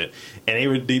conversation about it.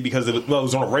 And because it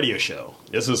was on a radio show.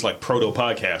 This was like proto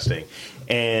podcasting.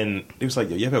 And it was like,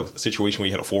 yo, you ever have a situation where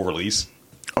you had a full release?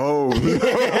 Oh, no.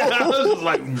 I was just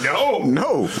like,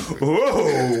 no.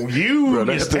 Whoa, you.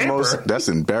 Bro, that's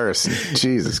embarrassing.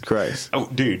 Jesus Christ. Oh,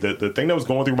 dude, the thing that was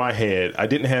going through my head, I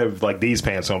didn't have like these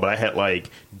pants on, but I had like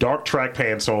dark track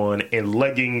pants on and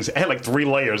leggings. I had like 3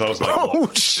 layers. I was like, oh,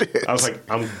 shit. I was like,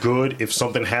 I'm good if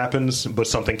something happens, but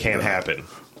something can't happen.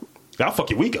 I'll fuck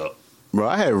your week up. Bro,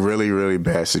 I had really, really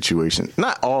bad situations.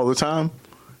 Not all the time.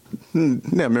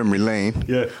 That memory lane.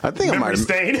 Yeah. I think memory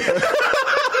stain.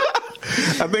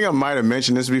 I think I might have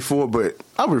mentioned this before, but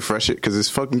I'll refresh it because it's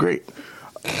fucking great.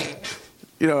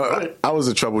 You know, I was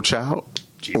a troubled child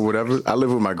or whatever. I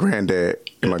lived with my granddad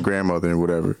and my grandmother and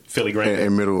whatever. Philly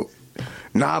granddad?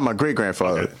 My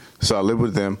great-grandfather. Okay. So I lived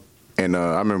with them. And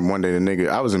I remember one day the nigga,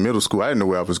 I was in middle school. I didn't know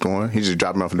where I was going. He just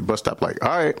dropped me off at the bus stop like, all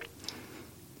right.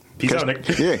 Peace out,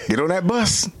 nigga. Yeah, get on that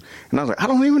bus. And I was like, I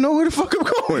don't even know where the fuck I'm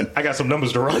going. I got some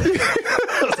numbers to run.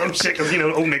 Some shit, because,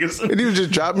 old niggas. And he would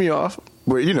just drop me off.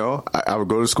 But, I would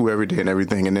go to school every day and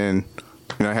everything. And then,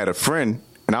 I had a friend,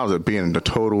 and I was being the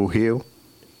total heel.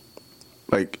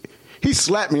 Like, he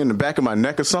slapped me in the back of my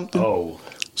neck or something. Oh.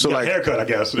 So, you got like, a haircut, I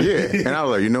guess. Yeah. And I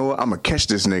was like, you know what? I'm going to catch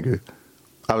this nigga.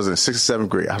 I was in 6th or 7th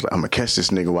grade. I was like, I'm going to catch this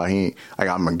nigga while he ain't. Like,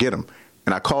 I'm going to get him.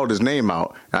 And I called his name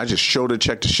out, and I just shoulder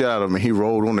checked the shit out of him, and he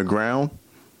rolled on the ground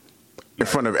in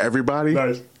front of everybody.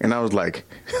 Nice. And I was like,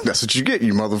 that's what you get,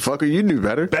 you motherfucker. You knew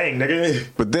better. Bang, nigga.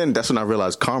 But then that's when I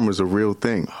realized karma's a real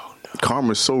thing. Oh, no.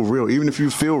 Karma's so real. Even if you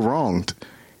feel wronged,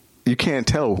 you can't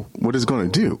tell what it's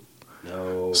going to do.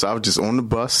 No. So I was just on the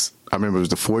bus. I remember it was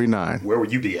the 49. Where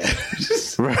would you be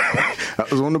at? Right. I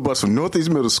was on the bus from Northeast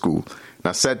Middle School. And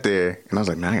I sat there, and I was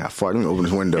like, man, I got to fart. Let me open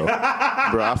this window. Bro,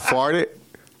 I farted,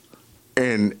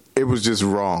 and it was just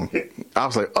wrong. I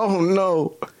was like, oh,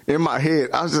 no. In my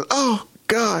head, I was just, oh,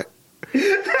 God.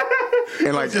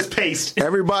 And like, just paced.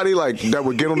 Everybody like that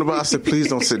would get on the bus, I said, please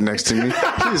don't sit next to me.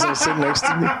 Please don't sit next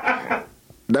to me.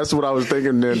 That's what I was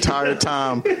thinking the entire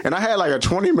time. And I had like a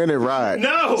 20-minute ride.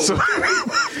 No. So,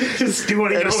 just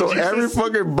doing it. And so every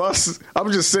fucking bus,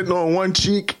 I'm just sitting on one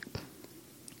cheek.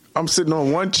 I'm sitting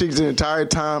on one cheek the entire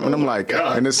time. And I'm like,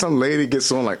 God. And then some lady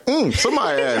gets on like,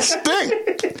 somebody ass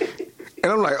stink.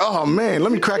 And I'm like, oh man,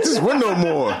 let me crack this window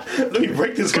more. Let me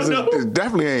break this window. Because it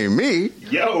definitely ain't me.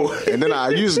 Yo. And then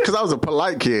because I was a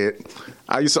polite kid,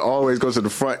 I used to always go to the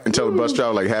front and tell the bus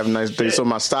driver, like, have a nice day. So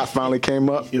my stop finally came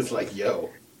up. It's like, yo.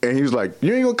 And he was like,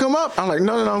 you ain't gonna come up? I'm like,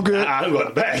 no, I'm good. I'm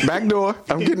going back. Back door.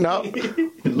 I'm getting up.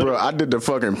 Bro, I did the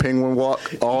fucking penguin walk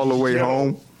all the way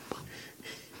home.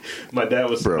 My dad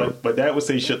would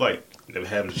say shit like, never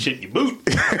having shit in your boot.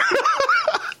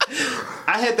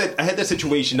 I had that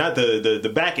situation, not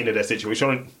the back end of that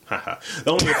situation,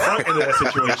 only the front end of that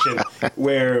situation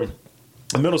where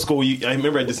in middle school, I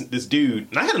remember this dude,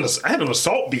 and I had an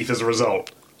assault beef as a result.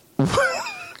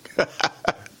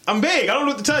 I'm big. I don't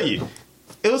know what to tell you.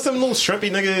 It was some little shrimpy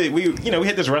nigga. We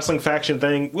had this wrestling faction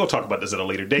thing. We'll talk about this at a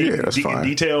later date. Yeah, that's fine. In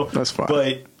detail. That's fine.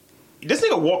 But this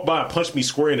nigga walked by and punched me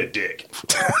square in the dick.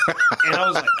 And I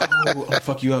was like, I'll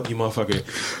fuck you up, you motherfucker.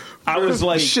 I was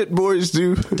like, shit boys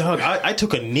do. Dog, I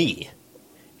took a knee.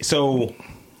 So,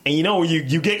 and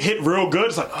you get hit real good.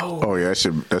 It's like, oh yeah,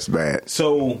 that's bad.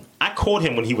 So I caught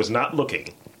him when he was not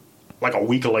looking, like a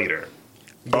week later.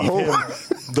 Gave him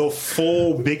the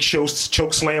full Big Show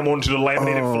choke slam onto the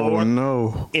laminated floor. Oh,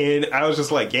 no. And I was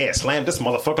just like, yeah, slam, this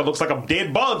motherfucker looks like a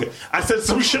dead bug. I said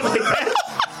some shit like that.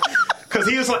 Because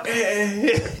he was like,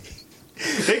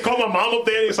 They called my mom up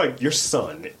there, and he was like, your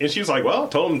son. And she was like, well, I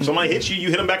told him somebody hit you, you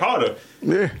hit him back harder.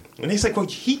 Yeah. And he's like, well,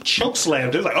 he choke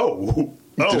slammed. It was like, oh.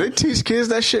 Do they teach kids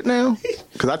that shit now?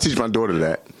 Because I teach my daughter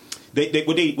that.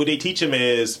 Would they teach him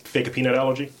as fake a peanut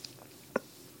allergy?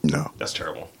 No. That's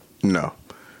terrible. No.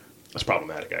 That's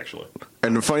problematic, actually.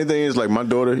 And the funny thing is, like, my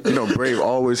daughter, Brave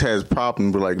always has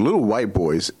problems with, like, little white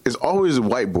boys. It's always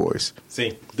white boys.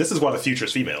 See, this is why the future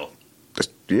is female.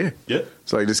 Yeah. Yeah.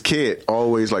 It's like this kid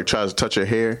always, like, tries to touch her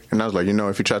hair. And I was like,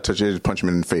 if you try to touch her hair, just punch him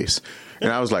in the face. Yeah.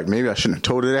 And I was like, maybe I shouldn't have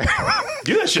told her that.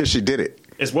 Do that shit. Because she did it.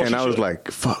 And I was like,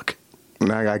 fuck.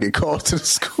 Now I got to get called to the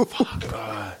school.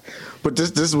 But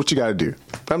this is what you got to do.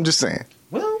 I'm just saying.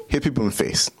 Well. Hit people in the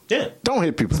face. Yeah. Don't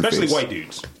hit people in the face. Especially white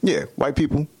dudes. Yeah. White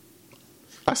people.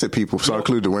 I said people, so I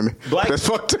include the women. That's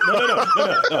fucked up.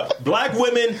 No. Black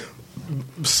women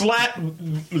slap.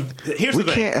 Here's the thing.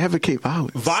 We can't advocate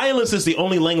violence. Violence is the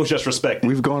only language that's respected.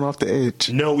 We've gone off the edge.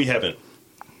 No, we haven't.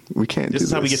 We can't. This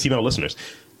is how we get female listeners.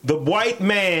 The white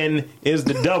man is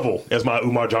the devil, as my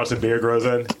Umar Johnson beard grows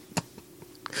in.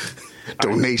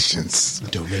 Donations.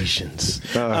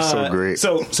 So great.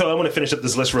 So I want to finish up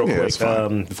this list real quick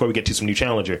before we get to some new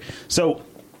challenger. So.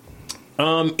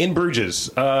 In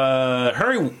Bruges,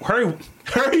 Harry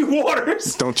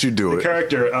Waters. Don't you do it. The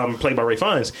character played by Ray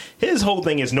Fiennes. His whole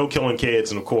thing is no killing kids,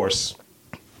 and of course,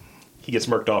 he gets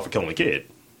murked off for killing a kid.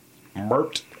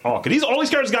 Murked off. Because all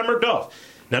these characters got murked off.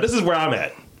 Now, this is where I'm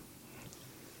at.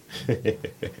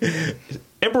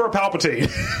 Emperor Palpatine.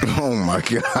 Oh, my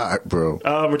God, bro.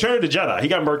 Return of the Jedi. He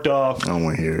got murked off. I don't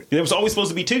want to hear it. There was always supposed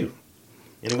to be 2.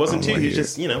 And it wasn't 2. He was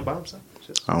just, by himself.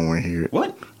 I don't want to hear it.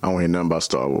 What? I don't want to hear nothing about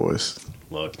Star Wars.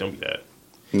 Look, don't be that.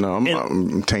 No,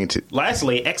 I'm tainted.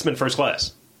 Lastly, X-Men First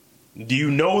Class. Do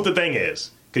you know what the thing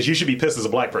is? Because you should be pissed as a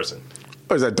black person.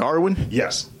 Oh, is that Darwin?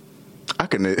 Yes. I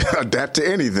can adapt to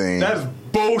anything. That's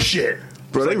bullshit.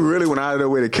 Bro, they really went out of their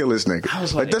way to kill this nigga. I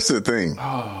was like, that's the thing.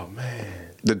 Oh, man.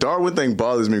 The Darwin thing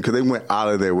bothers me because they went out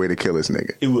of their way to kill this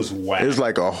nigga. It was whack. It was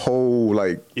like a whole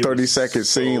 30-second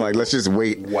scene. Like, let's just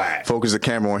wait. Whack. Focus the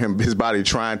camera on him, his body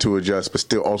trying to adjust, but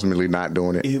still ultimately not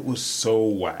doing it. It was so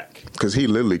whack. Because he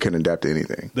literally couldn't adapt to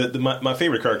anything. My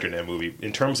favorite character in that movie,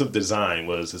 in terms of design,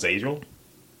 was his Angel.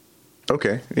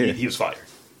 Okay, yeah. He was fire.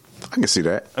 I can see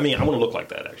that. I mean, I want to look like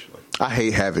that, actually. I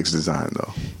hate Havoc's design,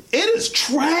 though. It is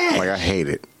trash. Like, I hate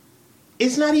it.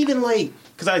 It's not even like...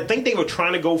 Because I think they were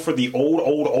trying to go for the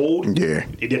old. Yeah.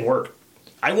 It didn't work.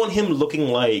 I want him looking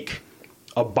like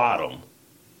a bottom.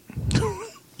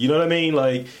 You know what I mean?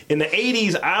 Like, in the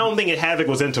 80s, I don't think Havoc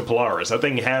was into Polaris. I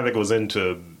think Havoc was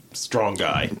into Strong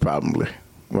Guy. Probably.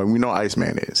 Well, we know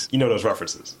Iceman is. You know those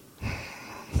references.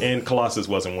 And Colossus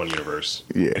wasn't one universe.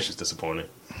 Yeah. It's just disappointing.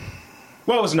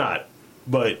 Well, it's not.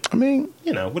 But, I mean...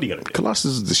 You know, what are you going to do?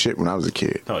 Colossus is the shit when I was a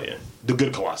kid. Oh, yeah. The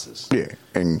good Colossus. Yeah.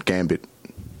 And Gambit.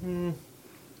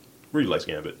 Rudy likes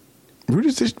Gambit.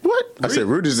 Rudy's the what? I said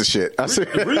Rudy's the shit.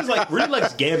 Rudy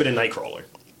likes Gambit and Nightcrawler.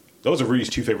 Those are Rudy's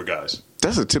two favorite guys.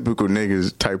 That's a typical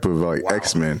nigga's type of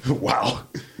X-Men. Wow.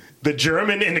 The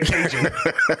German and the Cajun.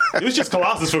 It was just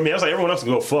Colossus for me. I was like, everyone else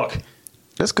can go fuck.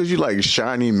 That's because you like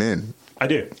shiny men. I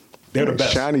do. They're the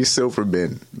best. Shiny silver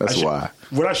men. That's why.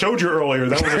 What I showed you earlier,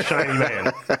 that was a shiny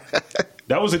man.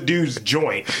 That was a dude's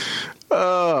joint.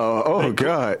 Oh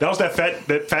God! That was that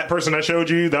fat person I showed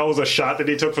you. That was a shot that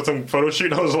they took for some photo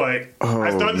shoot. I was like,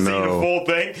 I started to see the full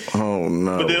thing. Oh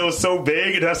no! But then it was so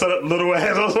big, and that's that little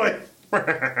ass. I was like,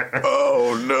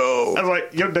 oh no! I was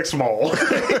like, your dick's small.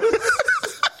 I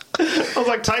was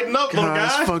like, tighten up, little guy.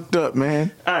 That's fucked up,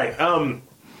 man. All right,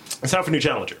 it's time for new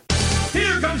challenger.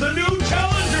 Here comes a new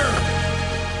challenger.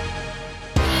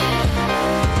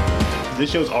 This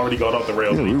show's already gone off the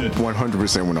rails. Yeah, we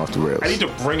 100% went off the rails. I need to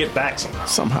bring it back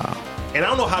somehow. And I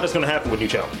don't know how that's going to happen with new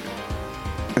challenger.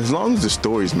 As long as the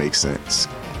stories make sense.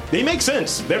 They make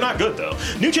sense. They're not good though.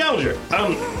 New challenger.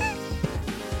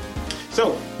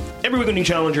 So every week on new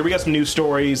challenger, we got some news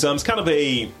stories. It's kind of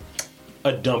a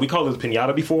dumb. We called it a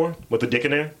pinata before with a dick in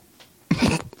there.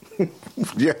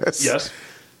 Yes.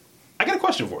 I got a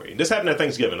question for you. This happened at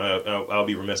Thanksgiving. I'll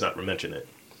be remiss not to mention it.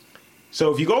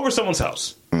 So if you go over someone's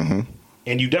house. Mm-hmm.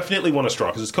 And you definitely want a straw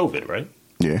because it's COVID, right?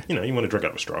 Yeah. You know, you want to drink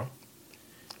out of a straw.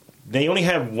 They only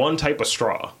have one type of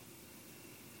straw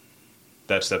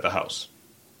that's at the house.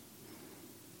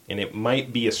 And it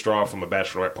might be a straw from a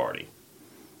bachelorette party.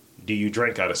 Do you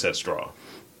drink out of said straw?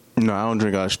 No, I don't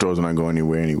drink out of straws when I go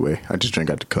anywhere anyway. I just drink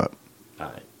out the cup. All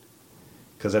right.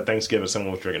 Because at Thanksgiving,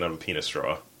 someone was drinking out of a penis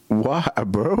straw. Why,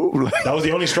 bro? That was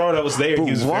the only straw that was there. He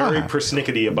was very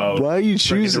persnickety about why are you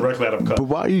choosing directly out of a cup. But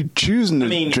why are you choosing to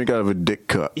drink out of a dick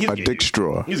cup? A dick dude.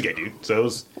 straw. He's a gay dude. So it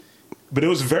was, but it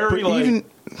was very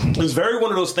it was very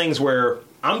one of those things where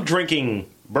I'm drinking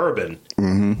bourbon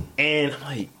and I'm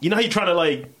like, you know how you're trying to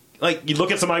like you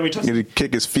look at somebody when you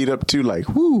kick his feet up too, like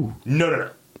whoo. No.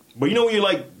 But you know when you're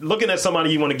like looking at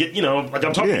somebody you want to get, you know, like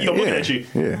I'm talking to you, I'm looking at you.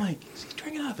 Yeah. I'm like, is he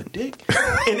drinking out of a dick?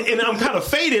 and I'm kind of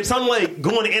faded, so I'm like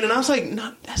going in, and I was like,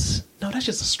 no, that's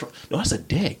just a straw. No, that's a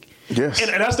dick. Yes. And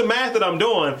that's the math that I'm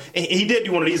doing. And he did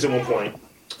do one of these at one point.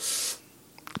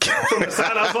 From the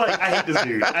side, I was like, I hate this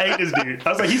dude. I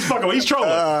was like, he's fucking, he's trolling.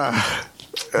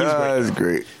 That's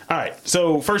great. All right,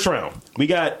 so first round, we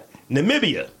got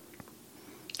Namibia,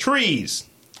 Trees,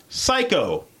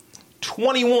 Psycho,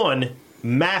 21,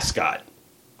 Mascot.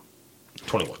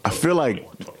 21. I feel like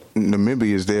 21.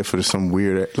 Namibia is there for some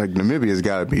weird, like Namibia's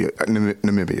got to be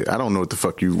Namibia. I don't know what the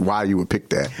fuck why you would pick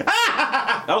that.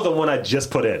 That was the one I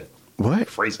just put in. What?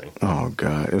 Phrasing. Oh,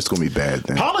 God. It's going to be bad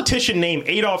then. Politician named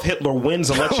Adolf Hitler wins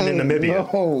election in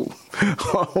Namibia. No.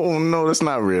 Oh, no, that's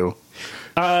not real.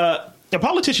 A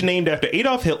politician named after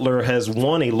Adolf Hitler has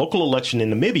won a local election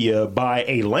in Namibia by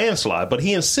a landslide, but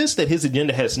he insists that his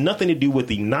agenda has nothing to do with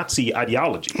the Nazi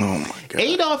ideology. Oh, my God.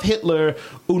 Adolf Hitler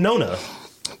Unona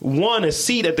won a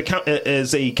seat at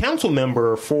as a council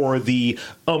member for the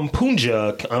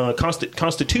Umpunja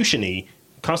Constituency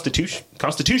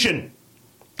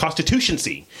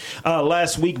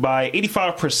last week by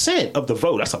 85% of the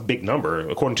vote. That's a big number,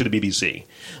 according to the BBC.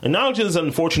 Acknowledging his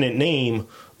unfortunate name,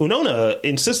 Unona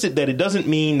insisted that it doesn't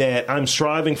mean that I'm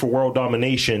striving for world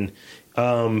domination,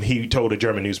 he told a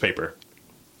German newspaper.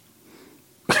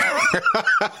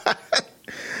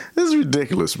 This is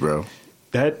ridiculous, bro.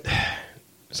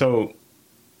 So,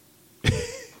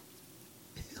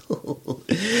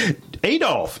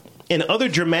 Adolf and other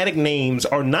Germanic names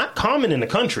are not common in the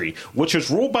country, which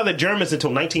was ruled by the Germans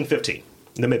until 1915,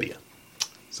 Namibia.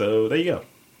 So there you go.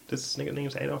 This nigga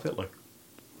name's Adolf Hitler.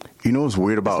 You know what's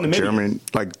weird about German?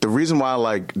 Like the reason why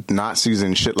like Nazis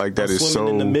and shit like that is so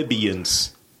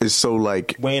Namibians. is so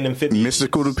like weighing in 50s.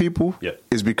 mystical to people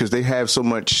is because they have so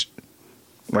much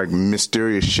like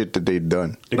mysterious shit that they've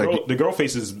done. The girl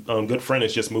face's good friend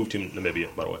has just moved to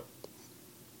Namibia, by the way.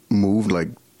 Moved, like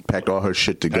packed all her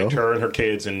shit to go? Packed her and her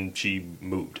kids, and she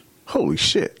moved. Holy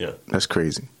shit. Yeah. That's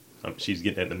crazy. She's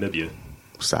getting at Namibia.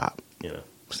 Stop. You know.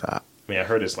 Stop. I mean, I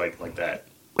heard it's like that.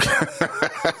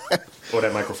 Or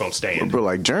that microphone stand. Bro,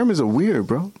 like, Germans are weird,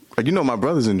 bro. Like, you know, my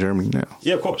brother's in Germany now.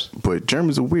 Yeah, of course. But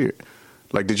Germans are weird.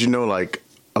 Like, did you know, like,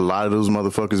 a lot of those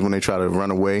motherfuckers, when they try to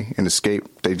run away and escape,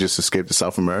 they just escape to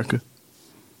South America?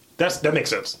 That makes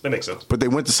sense. That makes sense. But they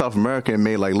went to South America and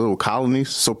made, like, little colonies.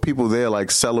 So people there,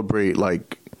 like, celebrate,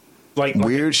 like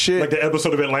weird shit. Like the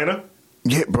episode of Atlanta?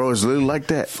 Yeah, bro, it's literally like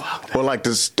that. Fuck that. Or like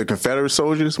the Confederate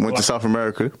soldiers went to South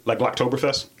America. Like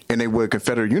Blacktoberfest? And they wear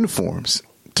Confederate uniforms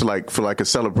for a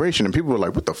celebration. And people were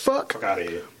like, what the fuck? Fuck out of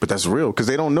here. But that's real because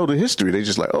they don't know the history. They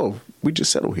just like, oh, we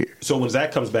just settled here. So when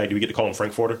Zach comes back, do we get to call him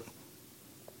Frankfurter?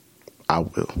 I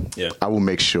will. Yeah. I will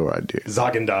make sure I do.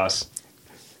 Zagendas.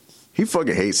 He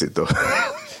fucking hates it though.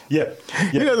 Yeah.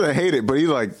 He doesn't hate it, but he's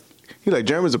like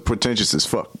Germans are pretentious as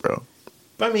fuck, bro.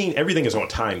 I mean, everything is on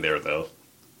time there, though.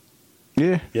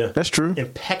 Yeah. Yeah. That's true.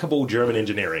 Impeccable German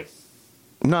engineering.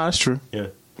 No, that's true. Yeah.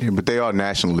 Yeah, but they are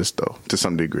nationalists though, to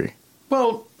some degree.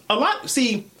 Well, a lot.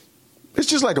 See, it's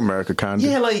just like America, kind of.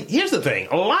 yeah. Like, here's the thing: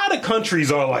 a lot of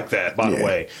countries are like that. By the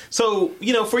way, so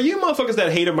for you motherfuckers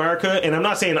that hate America, and I'm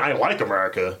not saying I like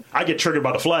America. I get triggered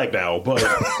by the flag now, but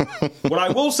what I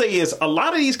will say is, a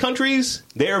lot of these countries,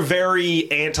 they're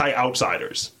very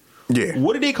anti-outsiders. Yeah.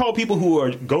 What do they call people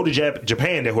who go to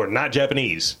Japan who are not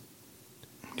Japanese?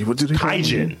 What do they call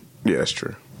Kaijin. them? Yeah, that's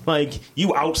true. Like,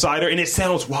 you outsider, and it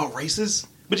sounds racist,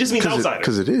 but it just means outsider.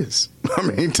 Because it is. I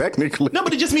mean, technically. No,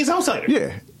 but it just means outsider.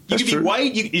 Yeah. You can be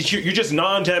white. You're just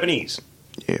non-Japanese.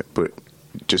 Yeah, but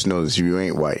just know this: you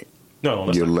ain't white. No,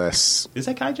 you're less. Is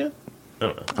that Kaijin? I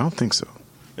don't know. I don't think so.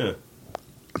 Yeah.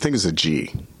 I think it's a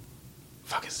G.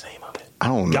 Fuck is the name of it? I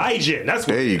don't know. Gaijin. That's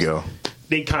what there you go.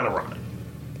 They kind of rhyme.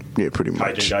 Yeah, pretty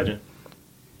much. Gaijin.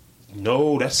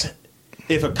 No, that's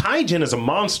if a Kaijin is a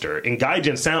monster and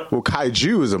Gaijin sound. Well,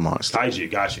 Kaiju is a monster.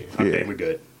 Kaiju, got you. Okay, yeah. we're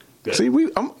good. Good. See, we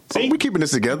keeping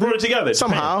this together. Put it together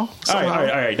somehow. All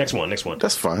right. Next one.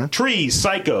 That's fine. Trees,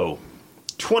 Psycho,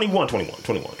 21.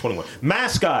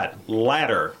 Mascot,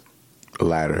 Ladder.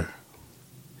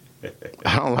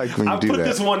 I don't like when you do that. I put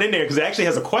this one in there because it actually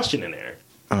has a question in there.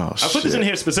 Oh, I put this in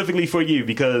here specifically for you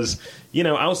because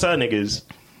outside niggas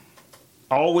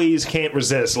always can't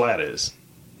resist ladders.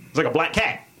 It's like a black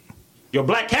cat. You're a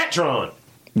black cat drawn.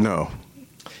 No.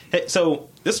 Hey, so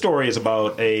this story is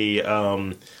about a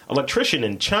electrician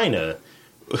in China.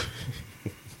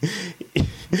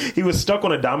 He was stuck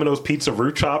on a Domino's pizza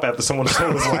rooftop after someone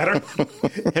stole his ladder.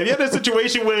 Have you had that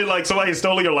situation where like somebody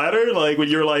stole your ladder? Like when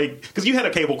you're like, because you had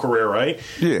a cable career, right?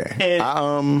 Yeah.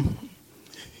 And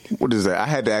what is that? I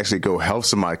had to actually go help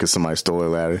somebody because somebody stole their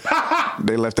ladder.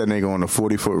 They left that nigga on a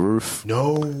 40-foot roof.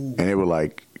 No. And they were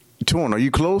like, Torn, are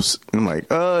you close? And I'm like,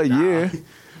 yeah.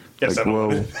 Yes, like,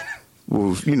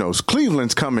 well,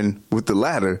 Cleveland's coming with the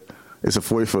ladder. It's a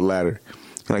 40-foot ladder.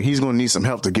 Like, he's going to need some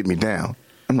help to get me down.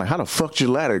 I'm like, how the fuck's your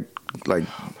ladder? Like,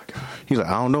 he's like,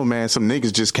 I don't know, man. Some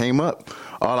niggas just came up.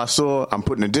 All I saw, I'm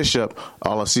putting a dish up.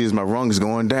 All I see is my rungs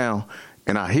going down.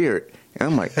 And I hear it. And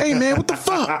I'm like, hey, man, what the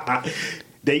fuck?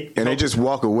 They just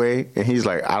walk away, and he's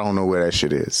like, I don't know where that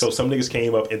shit is. So some niggas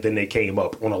came up, and then they came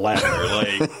up on a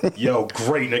ladder. Like, yo,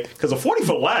 great. Because a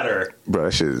 40-foot ladder, bro,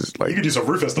 that shit is like... You could do some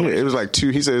roof installation. Yeah, it was like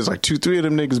he said it was like 2-3 of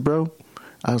them niggas, bro.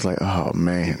 I was like, oh,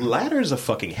 man. Ladders are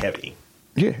fucking heavy.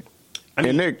 Yeah. I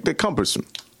mean, and they're cumbersome.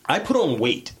 I put on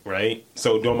weight, right?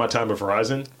 So during my time at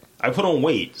Verizon, I put on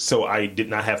weight so I did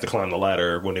not have to climb the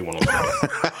ladder when they went on the ladder.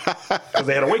 Because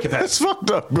they had a weight capacity. That's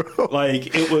fucked up, bro.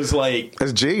 Like, it was like...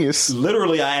 That's genius.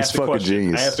 Literally, I asked the question.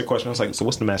 Genius. I asked the question. I was like, so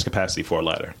what's the max capacity for a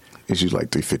ladder? It's usually like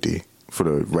 350 for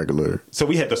the regular. So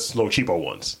we had the low cheapo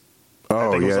ones.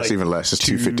 Oh, yeah, it's even less. It's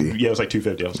 250. Yeah, it was like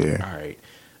 250. I was like, yeah. All right,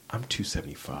 I'm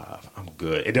 275. I'm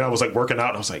good. And then I was like working out.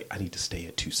 And I was like, I need to stay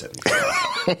at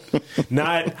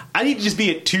 275. I need to just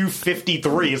be at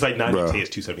 253. It's like, I need to stay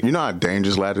at 275. You know how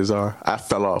dangerous ladders are? I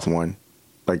fell off one,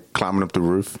 like climbing up the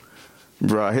roof.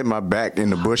 Bro, I hit my back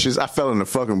in the bushes. I fell in the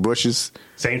fucking bushes.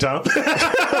 Same time?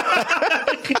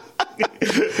 I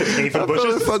fell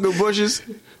in the fucking bushes.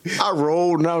 I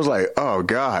rolled and I was like, oh,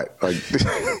 God. Like,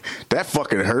 that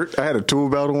fucking hurt. I had a tool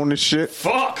belt on this shit.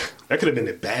 Fuck. That could have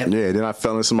been bad. Yeah, then I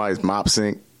fell in somebody's mop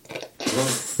sink.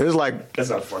 It's like, That's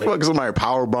not funny. fuck, somebody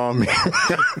powerbomb me.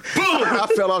 I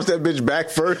fell off that bitch back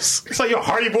first. It's like your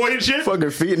Hardy Boy and shit. Fucking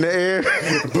feet in the air.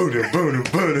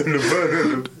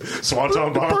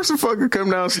 Swanton bomb. Person fucking come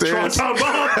downstairs. Swanton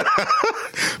bomb.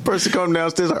 Person come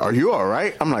downstairs like, are you all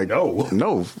right? I'm like,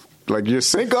 no. Like, your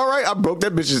sink all right? I broke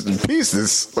that bitch in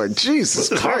pieces. Like,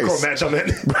 Jesus What's Christ. hardcore match I'm in?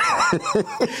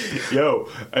 Yo,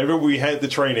 I remember we had the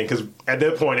training because at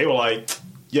that point they were like,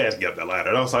 "Yeah, get up that ladder,"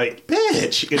 and I was like,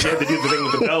 "Bitch," because you had to do the thing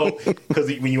with the belt because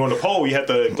when you're on the pole, you have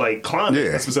to like climb it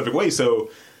a specific way. So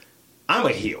I'm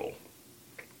a heel.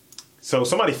 So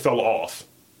somebody fell off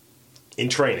in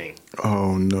training.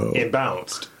 Oh no! And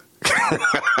bounced.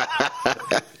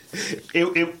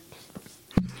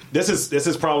 This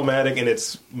is problematic and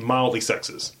it's mildly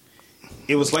sexist.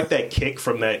 It was like that kick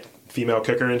from that female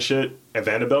kicker and shit at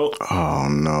Vanderbilt. Oh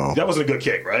no! That wasn't a good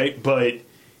kick, right? But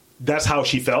that's how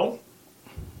she fell.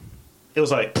 It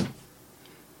was like,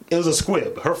 it was a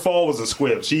squib. Her fall was a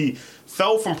squib. She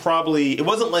fell from probably, it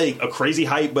wasn't like a crazy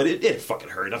height, but it fucking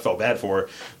hurt. I felt bad for her.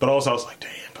 But also I was like, damn,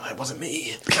 that wasn't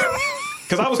me.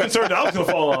 Because I was concerned that I was going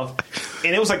to fall off.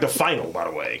 And it was like the final, by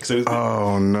the way.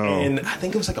 Oh, no. And I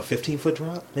think it was like a 15-foot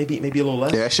drop, maybe a little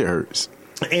less. Yeah, that shit hurts.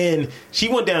 And she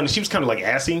went down and she was kind of like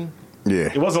assy.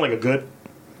 Yeah. It wasn't like a good,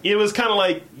 it was kind of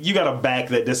like, you got a back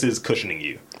that this is cushioning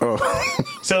you. Oh.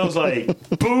 So it was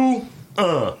like, boo,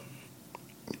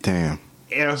 Damn.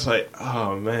 And I was like,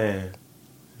 oh, man.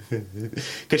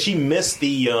 Because she missed the,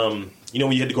 you know,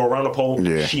 when you had to go around the pole?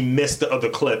 Yeah. She missed the other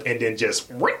clip and then just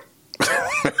rip.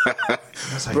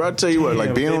 Like, bro, I tell you what,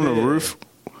 like being on the roof,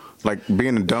 like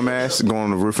being a dumbass, going on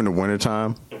the roof in the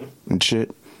wintertime and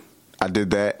shit. I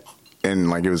did that and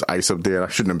like it was ice up there. I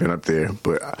shouldn't have been up there,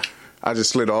 but I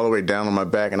just slid all the way down on my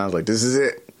back and I was like, this is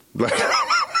it. Like,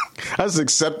 I just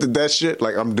accepted that shit.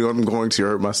 Like, I'm going to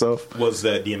hurt myself. Was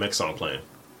that DMX song playing?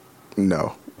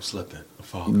 No. I'm slipping. I'm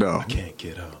falling. No. I can't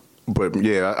get up. But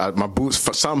yeah, my boots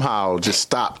somehow just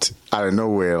stopped out of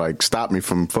nowhere, like stopped me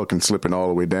from fucking slipping all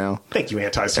the way down. Thank you,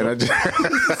 anti-slip. And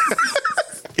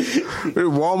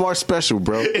Walmart special,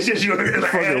 bro. It's just you in the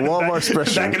fucking Walmart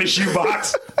special. Back in the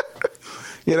shoebox.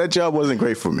 Yeah, that job wasn't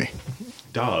great for me.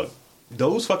 Dog,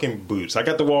 those fucking boots. I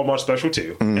got the Walmart special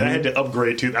too, and I had to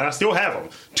upgrade to, and I still have them,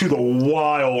 to the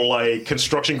wild like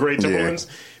construction grade Timberlands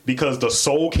because the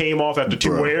sole came off after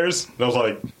 2 wears. And I was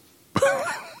like.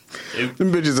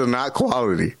 Them bitches are not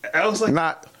quality. I was like,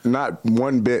 not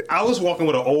one bit. I was walking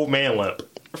with an old man limp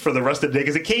for the rest of the day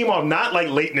because it came off not like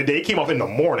late in the day, it came off in the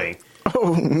morning.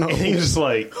 Oh no! And he was just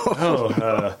like, so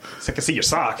I can see your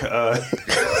sock. All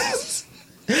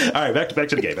right, back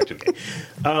to the game.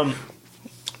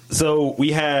 So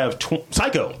we have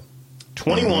Psycho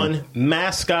 21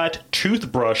 mascot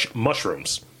toothbrush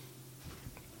mushrooms.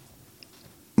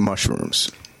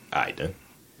 Mushrooms. All right, then.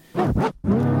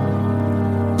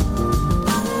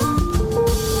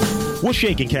 What's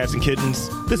shaking, cats and kittens?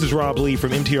 This is Rob Lee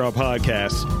from MTR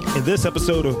Podcast, and this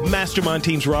episode of Mastermind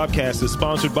Team's Robcast is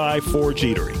sponsored by Forge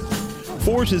Eatery.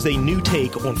 Forge is a new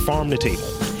take on farm to table.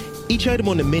 Each item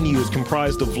on the menu is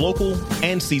comprised of local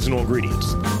and seasonal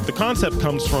ingredients. The concept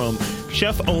comes from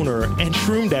chef owner and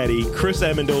shroom daddy Chris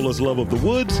Amendola's love of the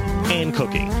woods and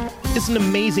cooking. It's an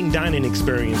amazing dining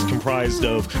experience comprised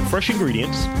of fresh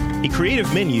ingredients, a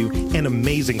creative menu, and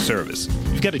amazing service.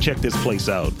 You've got to check this place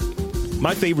out.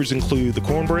 My favorites include the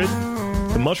cornbread,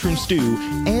 the mushroom stew,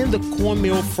 and the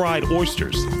cornmeal fried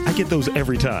oysters. I get those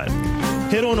every time.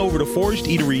 Head on over to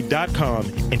forgedeatery.com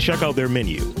and check out their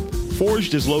menu.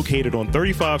 Forged is located on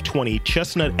 3520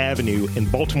 Chestnut Avenue in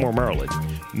Baltimore, Maryland.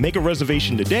 Make a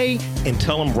reservation today and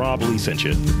tell them Rob Lee sent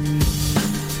you.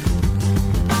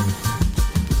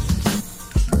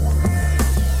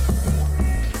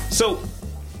 So,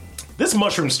 this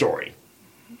mushroom story,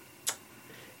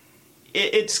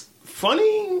 it's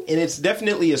funny, and it's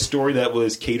definitely a story that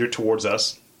was catered towards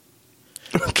us.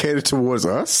 Catered towards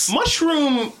us?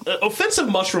 Offensive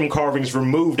mushroom carvings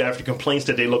removed after complaints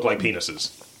that they look like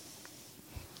penises.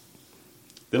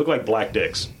 They look like black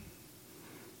dicks.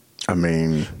 I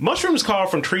mean... Mushrooms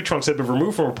carved from tree trunks have been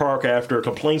removed from a park after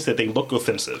complaints that they look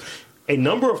offensive. A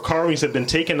number of carvings have been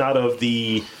taken out of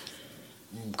the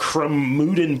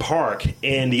Cremuden Park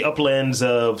in the uplands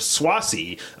of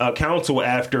Swansea Council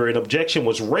after an objection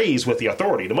was raised with the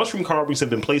authority. The mushroom carvings have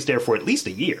been placed there for at least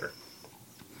a year.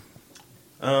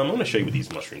 I'm going to show you what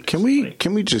these mushrooms Can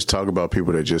we just talk about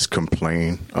people that just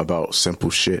complain about simple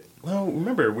shit? Well,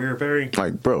 remember, we're very...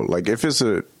 Like, bro, like if it's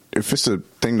a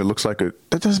thing that looks like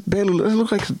that doesn't barely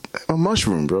look like a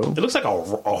mushroom, bro. It looks like a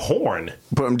horn.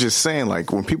 But I'm just saying,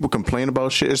 like, when people complain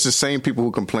about shit, it's the same people who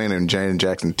complain and Janet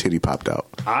Jackson titty popped out.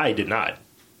 I did not.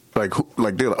 Like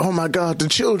they're like, oh my God, the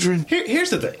children. Here's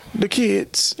the thing. The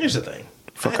kids. Here's the thing.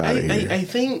 Fuck out of here. I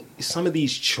think some of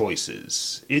these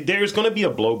choices, there's going to be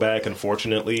a blowback,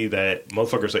 unfortunately, that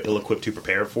motherfuckers are ill-equipped to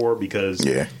prepare for because,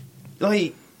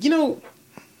 like, you know,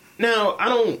 now I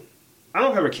don't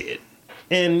have a kid,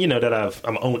 and you know that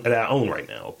I own right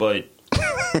now, but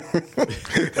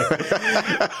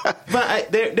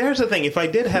there's the thing. If I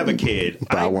did have a kid,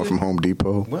 buy one from Home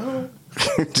Depot. Well,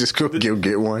 just go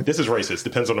get one. This is racist.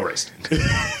 Depends on the race.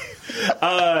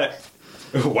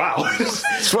 Wow.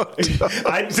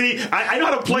 I know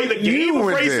how to play the game of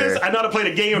racist. I know how to play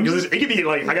the game because it could be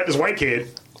like, I got this white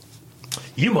kid.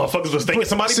 You motherfuckers was thinking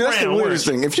somebody brown. That's the weirdest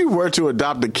thing. If you were to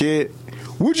adopt a kid,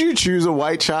 would you choose a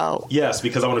white child? Yes,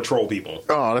 because I want to troll people.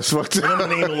 Oh, that's fucked up. I'm going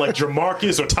to name him like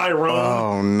Jamarcus or Tyrone.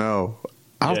 Oh, no.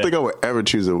 I don't think I would ever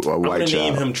choose a white child. I'm going to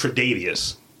name him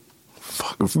Tre'Davious.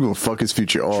 Fuck, if we're going to fuck his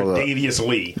future all up. Tre'Davious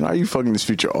Lee. How are you fucking his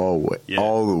future all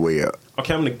the way up?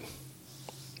 Okay,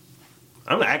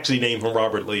 I'm gonna actually name him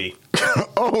Robert Lee.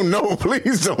 Oh no!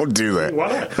 Please don't do that.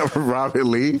 Why not? Robert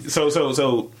Lee.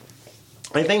 So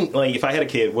I think like if I had a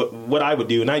kid, what I would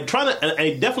do, and I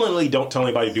definitely don't tell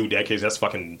anybody to do that because that's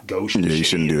fucking gauche. Yeah, you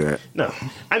shouldn't do that. No,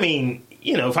 I mean,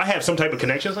 you know, if I have some type of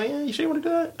connection, it's like, you sure you want to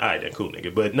do that? All right, then cool,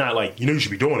 nigga. But not like, you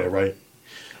should be doing that, right?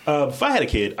 If I had a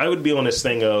kid, I would be on this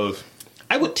thing of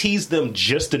I would tease them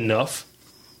just enough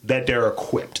that they're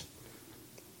equipped,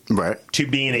 right, to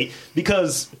be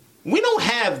because. We don't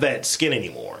have that skin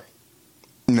anymore.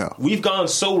 No. We've gone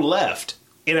so left,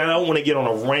 and I don't want to get on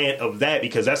a rant of that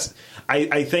because that's,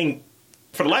 I think,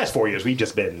 for the last 4 years, we've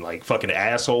just been like fucking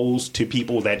assholes to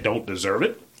people that don't deserve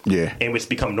it. Yeah. And it's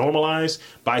become normalized.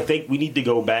 But I think we need to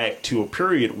go back to a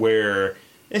period where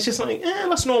it's just like,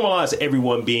 let's normalize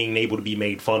everyone being able to be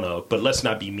made fun of, but let's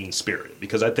not be mean-spirited.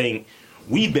 Because I think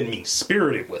we've been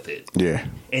mean-spirited with it. Yeah.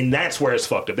 And that's where it's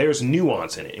fucked up. There's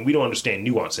nuance in it, and we don't understand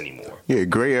nuance anymore. Yeah,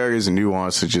 gray areas and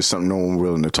nuance are just something no one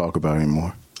willing to talk about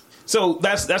anymore. So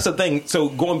that's the thing. So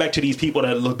going back to these people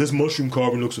that look, this mushroom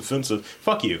carving looks offensive.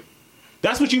 Fuck you.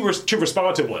 That's what you should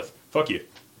respond to with. Fuck you.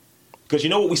 Because you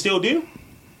know what we still do?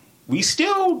 We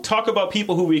still talk about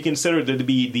people who we consider to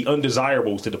be the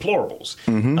undesirables, the deplorables.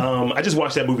 Mm-hmm. I just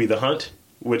watched that movie, The Hunt,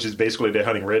 which is basically they're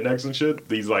hunting rednecks and shit.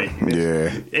 These like,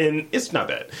 and it's not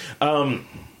bad.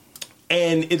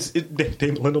 And it's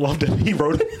David Lindelof, he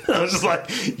wrote it. I was just like,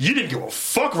 you didn't give a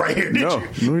fuck right here, did you? No,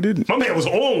 he didn't. My man was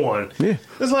on one. Yeah.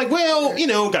 It's like, well,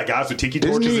 got guys with tiki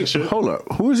torches and shit. Hold up.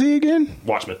 Who is he again?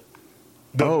 Watchmen.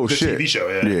 The shit. TV show,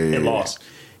 and Lost.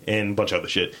 And a bunch of other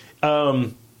shit.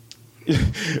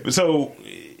 So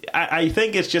I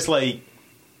think it's just like,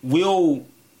 we'll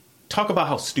talk about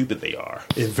how stupid they are.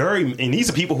 And these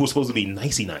are people who are supposed to be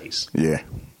nicey nice. Yeah.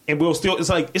 And we'll still,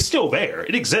 it's still there.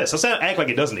 It exists. Let's not act like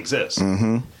it doesn't exist.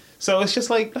 Mm-hmm. So it's just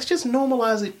like, let's just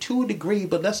normalize it to a degree,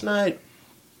 but let's not,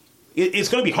 it's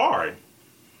going to be hard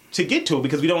to get to it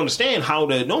because we don't understand how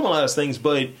to normalize things.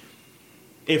 But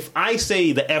if I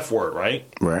say the F word, right?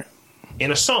 Right.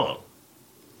 In a song,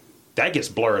 that gets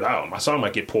blurred out. My song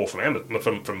might get pulled from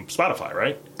Spotify,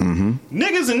 right? Mm-hmm.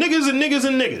 Niggas and niggas and niggas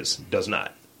and niggas does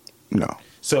not. No.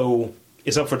 So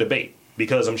it's up for debate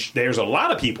because there's a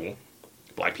lot of people,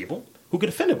 black people, who get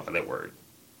offended by that word.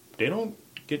 They don't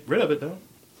get rid of it though.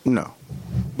 No.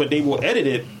 But they will edit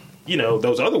it,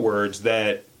 those other words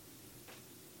that.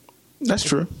 That's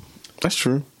true. That's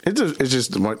true. It's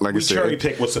just like I said. We cherry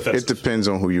pick what's offensive. It depends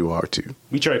on who you are too.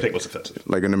 We cherry pick what's offensive.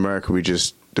 Like in America, we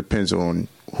just depends on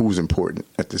who's important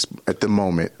at the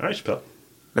moment. All right, Chappelle.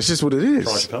 That's just what it is.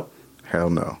 Chappelle. Hell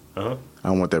no. Uh-huh. I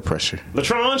don't want that pressure.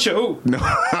 Latron Show. No,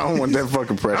 I don't want that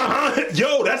fucking pressure. Uh-huh.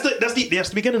 Yo, that's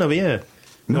the beginning of it. Yeah.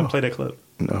 No, don't play that clip.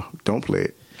 No, don't play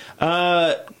it.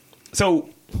 So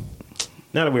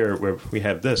now that we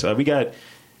have this, we got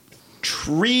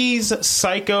Trees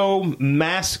Psycho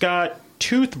Mascot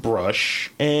Toothbrush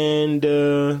and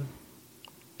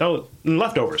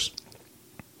leftovers.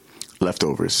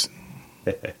 Leftovers.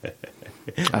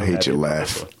 I hate your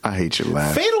laugh. I hate your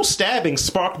laugh. Fatal stabbing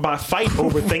sparked by fight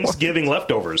over Thanksgiving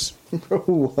leftovers.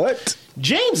 What?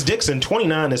 James Dixon,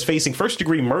 29, is facing first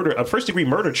degree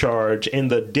murder charge in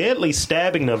the deadly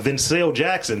stabbing of Vincel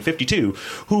Jackson, 52,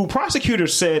 who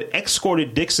prosecutors said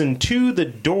escorted Dixon to the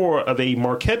door of a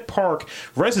Marquette Park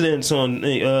residence on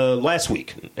last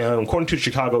week, according to the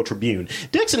Chicago Tribune.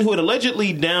 Dixon, who had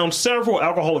allegedly downed several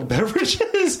alcoholic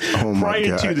beverages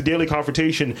prior to the daily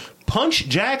confrontation, punched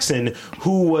Jackson,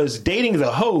 who was dating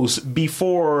the host,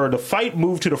 before the fight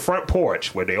moved to the front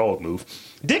porch, where they all move.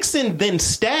 Dixon then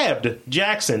stabbed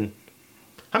Jackson.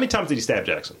 How many times did he stab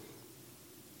Jackson?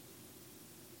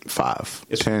 5.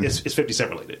 It's 50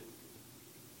 Cent related.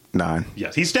 9.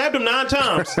 Yes, he stabbed him 9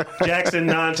 times. Jackson,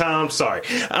 9 times. Sorry.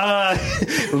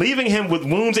 Leaving him with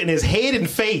wounds in his head and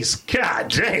face. God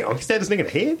damn. He stabbed this nigga in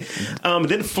the head.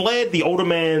 Then fled the older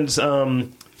man's...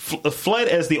 fled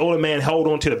as the older man held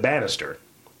onto the banister.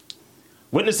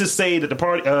 Witnesses say that the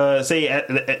party...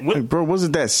 Bro,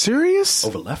 wasn't that serious?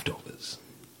 Over leftovers.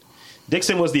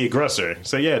 Dixon was the aggressor.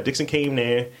 So, yeah, Dixon came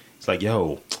there. It's like,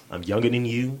 yo, I'm younger than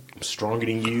you. I'm stronger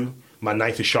than you. My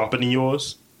knife is sharper than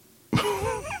yours.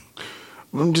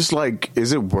 I'm just like,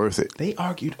 is it worth it? They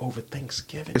argued over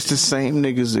Thanksgiving. It's the same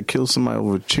niggas that killed somebody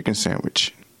over a chicken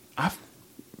sandwich.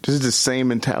 This is the same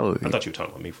mentality. I thought you were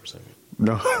talking about me for a second.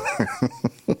 No.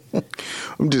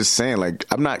 I'm just saying, like,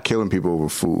 I'm not killing people over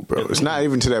food, bro. It's not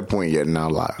even to that point yet in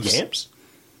our lives. Yams?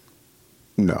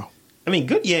 No. I mean,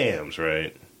 good yams,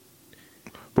 right?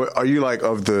 But are you like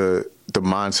of the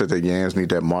mindset that yams need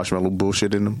that marshmallow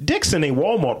bullshit in them? Dixon, a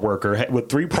Walmart worker with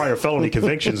 3 prior felony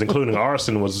convictions, including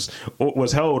arson, was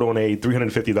held on a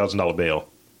 $350,000 bail.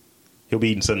 He'll be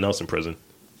eating something else in prison.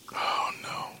 Oh,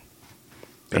 no.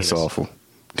 Penis. That's awful.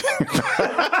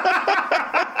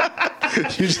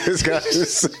 You just got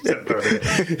this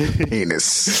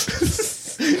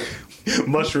penis.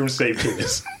 Mushroom shaped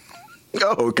penis.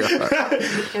 Oh, God.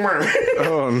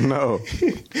 Oh, no.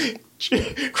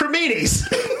 Creminis.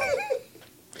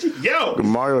 Yo.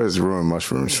 Mario has ruined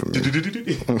mushrooms for me.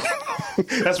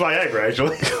 That's Viagra,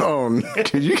 actually. Oh, no.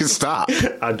 You can stop.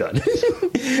 I'm done.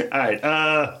 All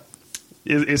right.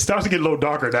 It's starting to get a little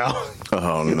darker now.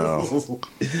 Oh, no.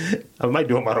 I might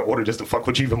do them out of order just to fuck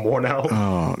with you even more now.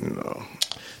 Oh, no.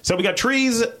 So we got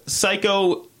Trees,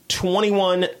 Psycho,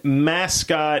 21,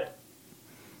 Mascot,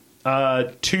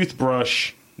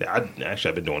 Toothbrush. I've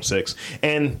been doing 6.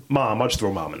 And Mom. I'll just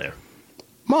throw Mom in there.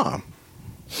 Mom.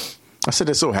 I said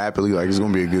that so happily, like it's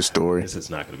going to be a good story. This is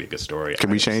not going to be a good story. Can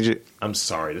we change it? I'm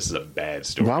sorry. This is a bad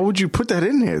story. Why would you put that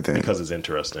in there then? Because it's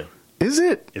interesting. Is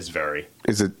it? It's very.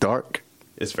 Is it dark?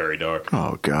 It's very dark.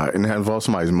 Oh, God. And that involves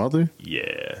somebody's mother?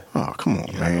 Yeah. Oh, come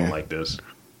on, man. I don't like this.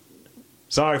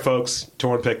 Sorry, folks.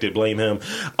 Torn picked it. Blame him.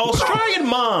 Australian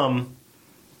mom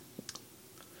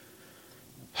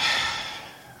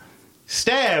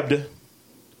stabbed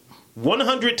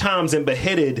 100 times and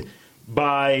beheaded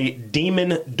by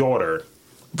demon daughter.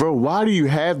 Bro, why do you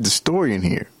have the story in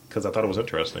here? Because I thought it was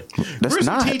interesting. That's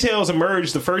Gruesome not. details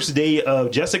emerged the first day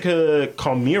of Jessica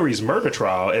Calmieri's murder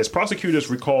trial as prosecutors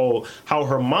recall how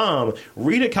her mom,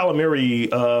 Rita Calmieri,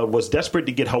 was desperate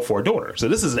to get help for her daughter. So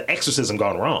this is an exorcism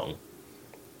gone wrong.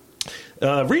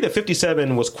 Rita,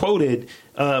 57, was quoted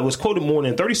more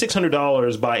than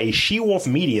 $3,600 by a she-wolf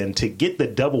medium to get the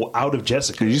double out of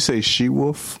Jessica. Did you say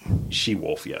she-wolf?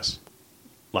 She-wolf, yes.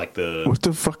 Like the... What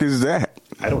the fuck is that?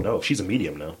 I don't know. She's a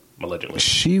medium now, allegedly.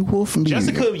 She-wolf medium?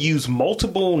 Jessica used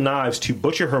multiple knives to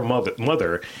butcher her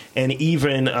mother and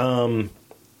even...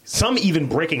 some even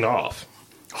breaking off.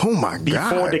 Oh, my God.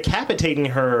 Before decapitating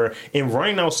her and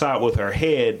running outside with her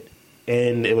head...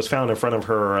 And it was found in front of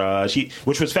her,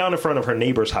 which was found in front of her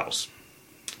neighbor's house.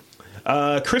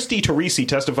 Christy Teresi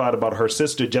testified about her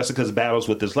sister Jessica's battles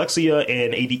with dyslexia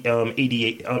and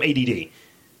ADD,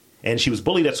 and she was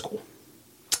bullied at school.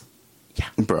 Yeah,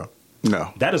 bro,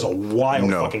 no, that is a wild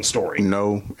fucking story.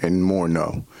 No, and more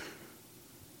no.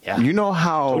 Yeah, you know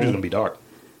how it's gonna be dark,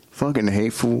 fucking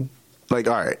hateful. Like,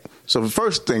 all right. So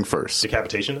first thing first,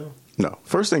 decapitation. Though? No,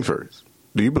 first thing first.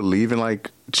 Do you believe in, like,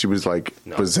 she was, like,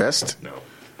 possessed? No.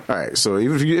 All right, so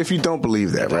even if you don't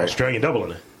believe that, right? Australian double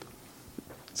in it.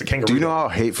 It's a kangaroo. Do you know how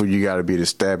hateful you got to be to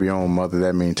stab your own mother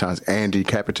that many times and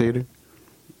decapitate her?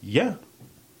 Yeah.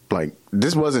 Like,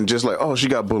 this wasn't just like, oh, she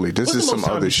got bullied. This is some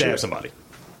other shit. Somebody?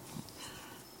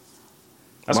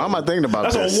 Why am I thinking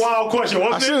about this? That's a wild question,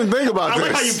 wasn't it? I shouldn't think about this. I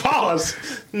like how you pause.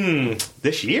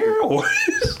 This year? Or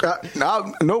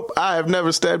nope, I have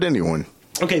never stabbed anyone.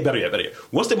 Okay, better yet.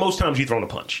 What's the most times you've thrown a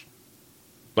punch?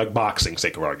 Like boxing,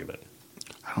 sake of argument.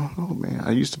 I don't know, man.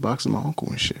 I used to box with my uncle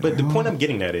and shit. But the point I'm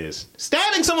getting at is,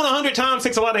 stabbing someone 100 times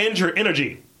takes a lot of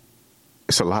energy.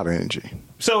 It's a lot of energy.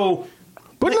 So...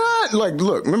 But not, like,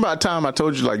 look, remember that time I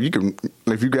told you, like, you can,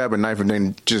 if you grab a knife and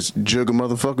then just jug a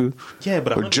motherfucker? Yeah,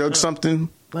 but... Or jug something?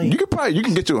 Like, you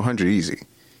can get to 100 easy.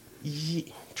 Yeah,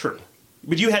 true.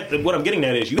 But you had, what I'm getting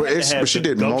at is, but she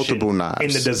did multiple knives.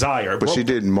 And the desire. But she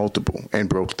did multiple and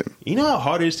broke them. You know how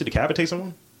hard it is to decapitate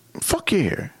someone? Fuck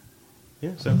yeah.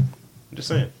 Yeah, so, I'm just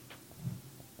saying.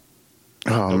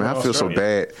 Oh, man, I feel so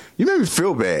bad. You made me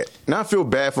feel bad. Now I feel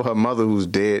bad for her mother who's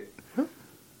dead. Huh?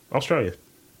 Australia.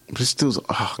 But it's still,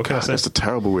 oh, God, that's a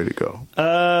terrible way to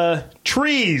go.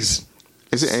 Trees.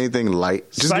 Is it anything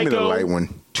light? Just Psycho, give me the light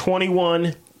one.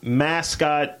 21,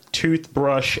 Mascot,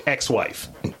 Toothbrush, ex-wife.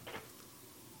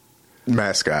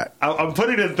 Mascot. I'm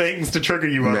putting in things to trigger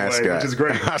you, by the way, which is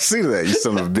great. I see that, you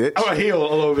son of a bitch. I'm going to heal a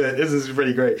little bit. This is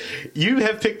pretty great. You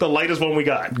have picked the lightest one we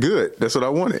got. Good. That's what I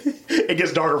wanted. It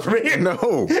gets darker from here.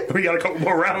 No. We got a couple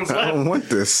more rounds left. I don't want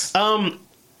this.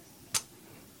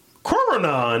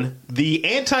 Coronan, the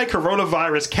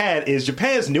anti-coronavirus cat, is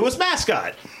Japan's newest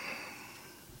mascot.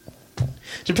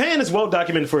 Japan is well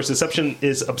documented for its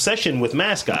obsession with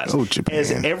mascots. Oh, Japan.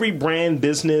 As every brand,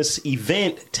 business,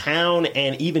 event, town,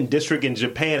 and even district in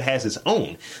Japan has its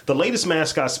own. The latest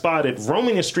mascot spotted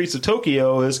roaming the streets of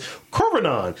Tokyo is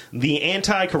Coronan, the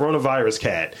anti-coronavirus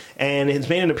cat. And it's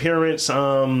made an appearance,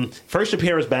 first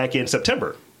appearance back in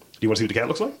September. Do you want to see what the cat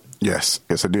looks like? Yes,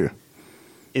 I do.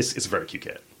 It's a very cute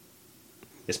cat.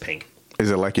 It's pink. Is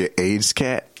it like your AIDS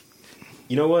cat?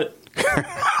 You know what?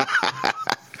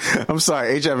 I'm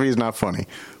sorry, HIV is not funny,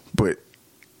 but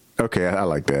okay, I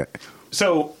like that.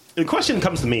 So the question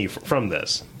comes to me from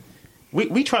this.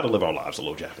 We try to live our lives a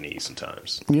little Japanese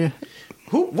sometimes. Yeah.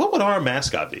 What would our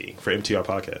mascot be for MTR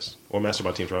Podcast or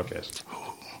Mastermind Team's Robcast?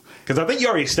 Because I think you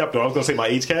already stepped on. I was going to say my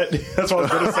AIDS cat. That's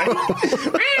what I was going to say.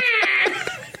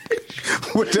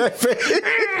 With that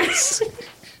face.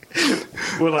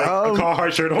 With like a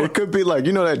Carhartt shirt on. It could be like,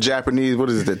 you know that Japanese, what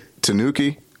is it, the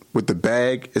tanuki with the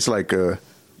bag? It's like a...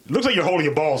 Looks like you're holding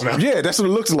your balls now. Yeah, that's what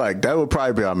it looks like. That would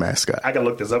probably be our mascot. I can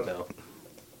look this up now.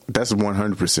 That's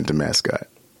 100% the mascot.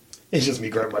 It's just me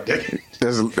grabbing my dick.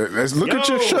 Look at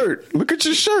your shirt. Look at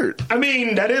your shirt. I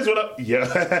mean, that is what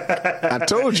yeah. I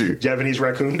told you. Japanese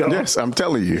raccoon dog. Yes, I'm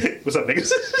telling you. What's up,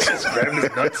 niggas? Just grabbing his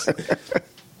nuts.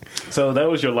 So that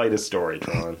was your lightest story,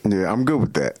 Tron. Yeah, I'm good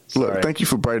with that. Look, thank you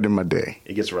for brightening my day.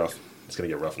 It gets rough. It's going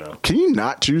to get rough now. Can you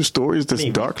not choose stories that's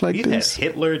dark like this? Had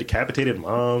Hitler, decapitated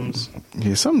moms.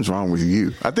 Yeah, something's wrong with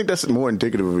you. I think that's more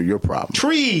indicative of your problem.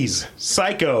 Trees,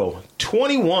 Psycho,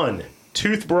 21,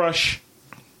 Toothbrush,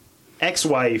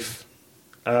 Ex-Wife,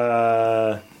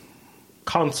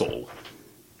 Console.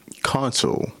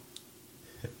 Console.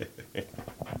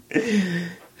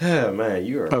 Oh, man,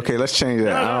 you are... Okay, let's change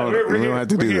that. We don't have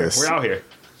to do this. We're out here.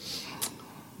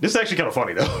 This is actually kind of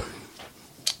funny, though.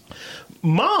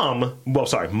 Mom,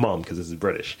 because this is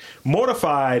British,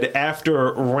 mortified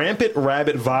after rampant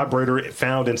rabbit vibrator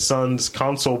found in son's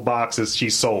console boxes she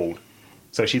sold.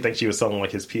 So she thinks she was selling like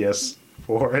his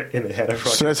PS4 and it had a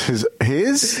fucking... So that's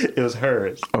his? It was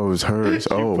hers. Oh, it was hers.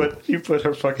 She put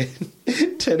her fucking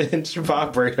 10-inch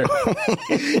vibrator.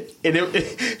 And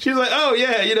she was like, oh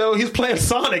yeah, he's playing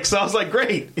Sonic. So I was like,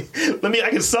 great. I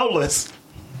can sell this.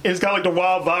 And it's got like the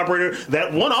wild vibrator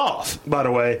that went off, by the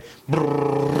way.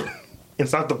 Brrr.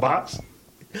 Inside the box,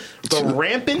 the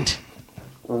rampant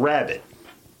rabbit.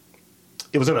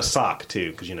 It was in a sock too,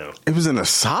 because it was in a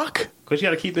sock. Because you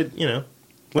got to keep it,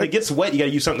 when it gets wet, you got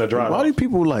to use something to dry it. Why do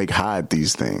people hide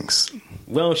these things?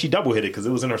 Well, she double hit it because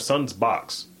it was in her son's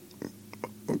box.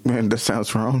 Man, that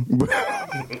sounds wrong.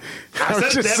 I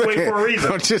said that way for a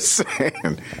reason. I'm just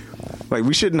saying,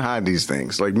 we shouldn't hide these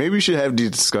things. Maybe you should have these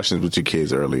discussions with your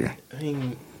kids earlier. I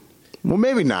mean. Well,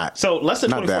 maybe not. So less than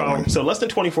 24 hours. So less than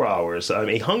 24 hours.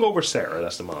 A hungover Sarah,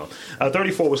 that's the mom,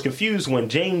 34, was confused when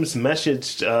James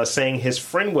messaged saying his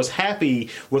friend was happy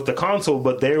with the console,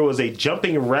 but there was a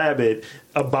jumping rabbit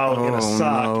about in a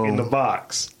sock in the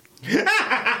box. It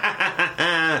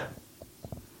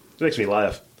makes me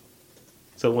laugh.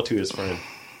 So it went to his friend.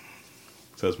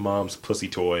 So his mom's pussy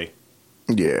toy.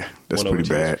 Yeah, that's pretty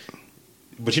bad.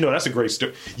 But that's a great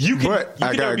story.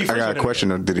 I got a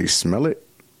question. Did he smell it?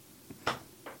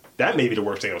 That may be the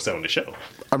worst thing I've said on the show.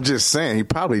 I'm just saying, he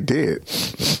probably did.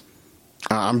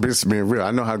 I'm just being real.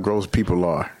 I know how gross people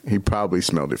are. He probably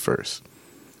smelled it first.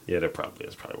 Yeah, that's probably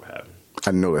what happened.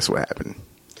 I know that's what happened.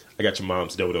 I got your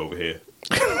mom's dodo over here.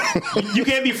 You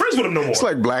can't be friends with him no more. It's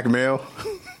like blackmail.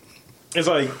 It's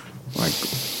like,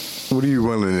 what are you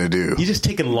willing to do? You just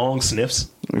taking long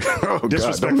sniffs. Oh,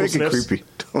 God, don't make it creepy.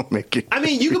 Don't make it. I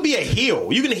mean, you can be a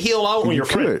heel. You can heel out on your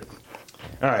friend.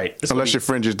 All right. Unless your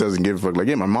friend just doesn't give a fuck.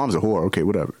 Yeah, my mom's a whore. Okay,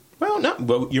 whatever. Well, no.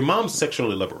 Well, your mom's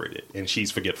sexually liberated, and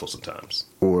she's forgetful sometimes.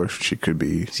 Or she could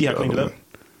be. See how I cleaned it up?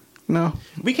 No.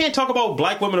 We can't talk about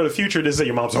black women of the future to say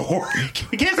your mom's a whore.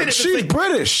 We can't say that. She's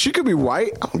British. She could be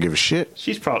white. I don't give a shit.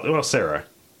 She's probably, Sarah.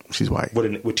 She's white.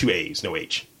 With 2 A's, no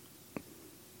H.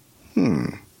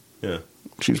 Yeah.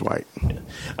 She's white. Yeah.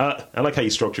 I like how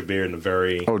you stroked your beard in a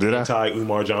very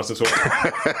anti-Umar Johnson sort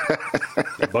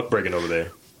of buck breaking over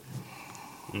there.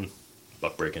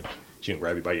 Buck breaking. She can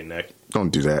grab you by your neck. Don't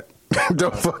do that.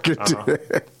 Don't fucking do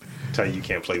that. Tell you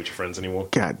can't play with your friends anymore.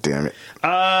 God damn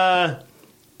it.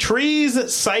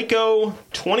 Trees, Psycho,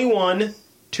 21,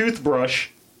 Toothbrush.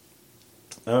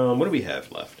 What do we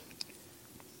have left?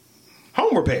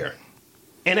 Home Repair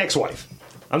and Ex-Wife.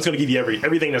 I'm just going to give you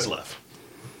everything that's left.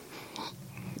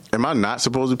 Am I not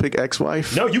supposed to pick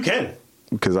ex-wife? No, you can.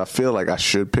 Because I feel like I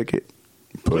should pick it.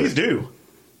 Please do.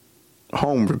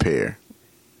 Home repair.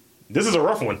 This is a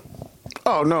rough one.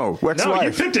 Oh, no. Ex-wife. No,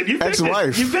 you picked it.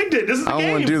 Ex-wife. You picked it. This is the game. I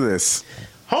don't want to do this.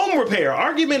 Home repair.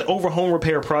 Argument over home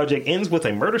repair project ends with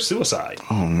a murder-suicide.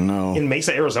 Oh, no. In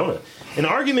Mesa, Arizona. An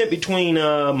argument between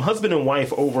husband and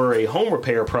wife over a home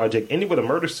repair project ended with a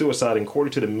murder-suicide,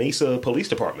 according to the Mesa Police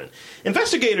Department.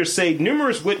 Investigators say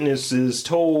numerous witnesses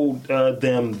told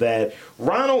them that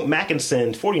Ronald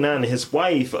Mackinson, 49, and his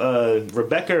wife,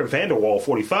 Rebecca Vanderwall,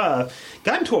 45,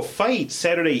 got into a fight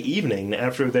Saturday evening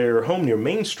after their home near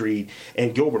Main Street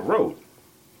and Gilbert Road.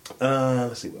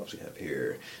 Let's see what else we have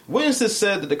here. Witnesses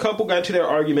said that the couple got into their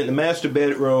argument in the master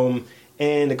bedroom,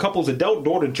 and the couple's adult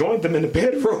daughter joined them in the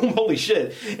bedroom. Holy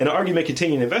shit. And the argument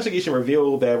continued. The investigation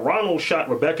revealed that Ronald shot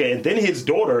Rebecca and then his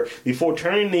daughter before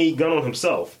turning the gun on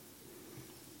himself.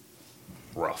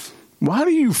 Rough. Why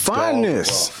do you find this?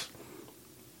 Rough.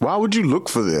 Why would you look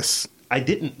for this? I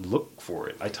didn't look for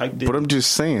it. I typed in But I'm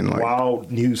just saying, like,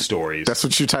 wild news stories. That's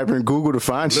what you type in Google to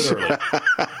find shit. Literally.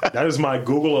 That is my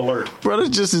Google alert. Bro, that's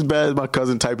just as bad as my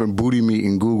cousin typing booty meat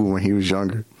in Google when he was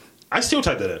younger. I still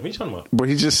type that in. What are you talking about? But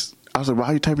I was like, why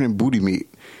are you typing in booty meat?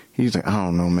 He's like, I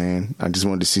don't know, man. I just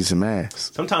wanted to see some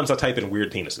ass. Sometimes I type in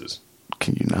weird penises.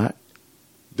 Can you not?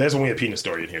 There's a weird penis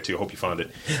story in here, too. I hope you found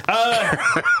it.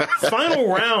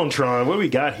 Final round, Tron. What do we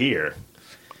got here?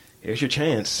 Here's your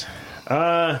chance.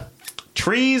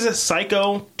 Trees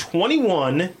Psycho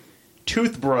 21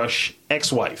 Toothbrush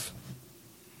Ex-Wife.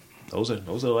 Those are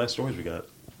the last stories we got.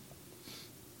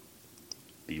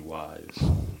 Be wise.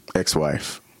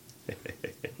 Ex-wife.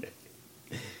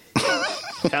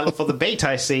 Hella for the bait,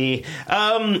 I see.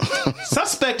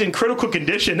 Suspect in critical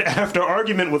condition after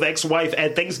argument with ex-wife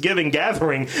at Thanksgiving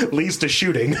gathering leads to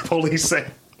shooting, police say.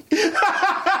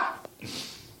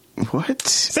 What?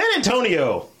 San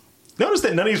Antonio. Notice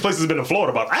that none of these places have been in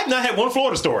Florida, but I've not had one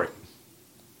Florida story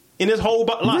in this whole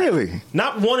lot. Really?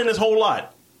 Not one in this whole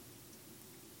lot.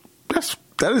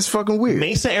 That is fucking weird.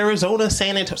 Mesa, Arizona,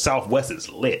 San Antonio. Southwest is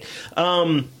lit.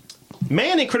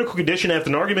 Man in critical condition after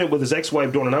an argument with his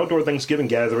ex-wife during an outdoor Thanksgiving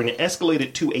gathering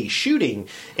escalated to a shooting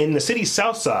in the city's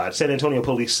south side, San Antonio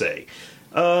police say.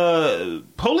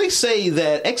 Police say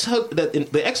that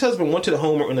the ex-husband went to the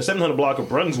home in the 700 block of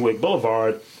Brunswick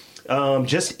Boulevard,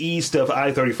 just east of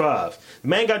I-35. The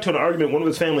man got into an argument with one of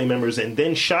his family members and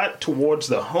then shot towards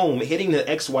the home, hitting the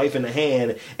ex-wife in the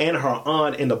hand and her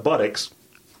aunt in the buttocks.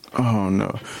 Oh,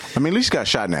 no. I mean, at least got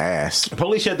shot in the ass.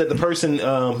 Police said that the person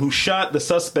who shot the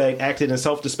suspect acted in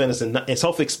self-defense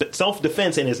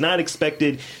and is not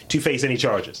expected to face any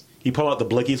charges. He pulled out the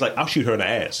blicky. He's like, I'll shoot her in the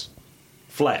ass.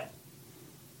 Flat.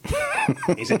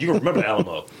 He said, you can remember the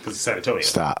Alamo because it's San Antonio.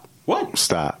 Stop. What?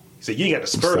 Stop. He said, you ain't got the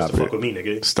spurs to fuck with me,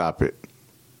 nigga. Stop it.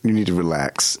 You need to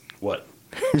relax. What?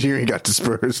 You ain't got the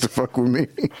spurs to fuck with me.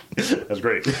 That's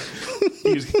great.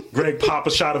 He's Greg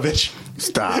Papashotovich.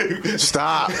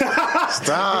 Stop.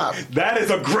 That is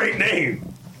a great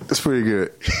name. That's pretty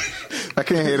good. I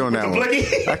can't hate on that one.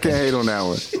 I can't hate on that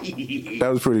one.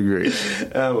 That was pretty great.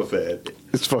 I'm a fan.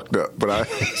 It's fucked up, but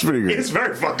it's pretty good. It's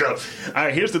very fucked up. All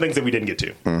right, here's the things that we didn't get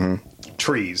to. Mm-hmm.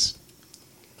 Trees.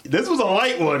 This was a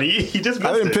light one. He just missed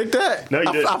I didn't it. pick that. No,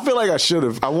 you didn't. I feel like I should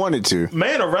have. I wanted to.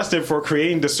 Man arrested for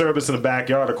creating disturbance in the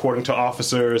backyard, according to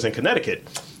officers in Connecticut.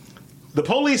 The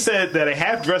police said that a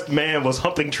half-dressed man was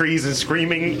humping trees and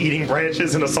screaming, eating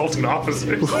branches, and assaulting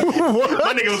officers. What?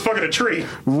 That nigga was fucking a tree.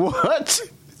 What?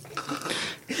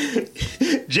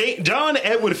 John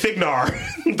Edward Fignar,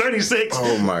 36.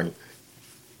 Oh, my.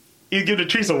 He's giving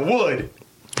the tree some wood.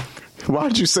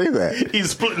 Why'd you say that? He's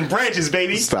splitting branches,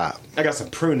 baby. Stop. I got some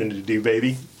pruning to do,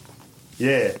 baby.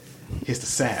 Yeah. Here's the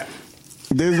sap.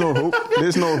 There's no hope.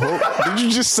 There's no hope. Did you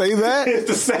just say that? Here's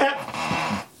the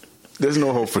sap. There's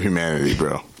no hope for humanity,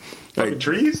 bro. Fucking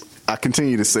trees? I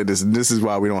continue to say this. This is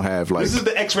why we don't have, like... This is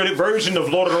the X-rated version of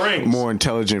Lord of the Rings. More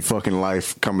intelligent fucking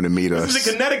life coming to meet us. This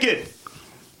is in Connecticut.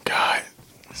 God.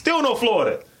 Still no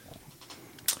Florida.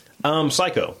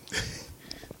 Psycho.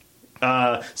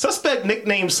 Suspect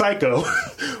nicknamed Psycho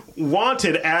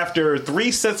wanted after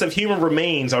 3 sets of human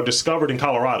remains are discovered in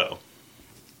Colorado.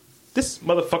 This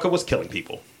motherfucker was killing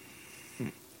people.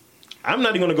 I'm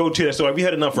not even going to go to that story. We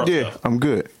had enough rough stuff. I'm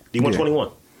good. Do you want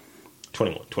 21?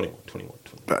 21.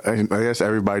 I guess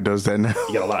everybody does that now.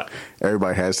 You got a lot.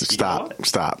 Everybody has to stop.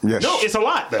 Yes. No, it's a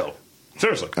lot, though.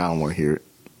 Seriously. I don't want to hear it.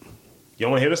 You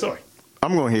don't want to hear the story?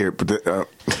 I'm going to hear it, but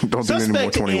don't do any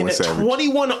more 21 Savage.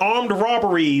 21 armed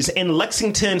robberies in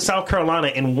Lexington, South Carolina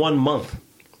in 1 month.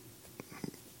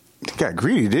 Got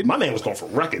greedy, didn't My man was going for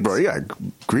records. Bro, he got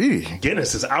greedy.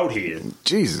 Guinness is out here.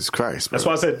 Jesus Christ, bro. That's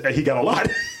why I said he got a lot.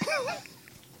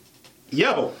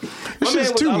 Yo, this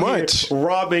shit's too much.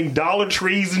 Robbing Dollar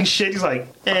Trees and shit. He's like,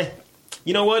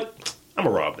 you know what? I'm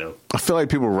gonna rob them. I feel like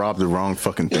people rob the wrong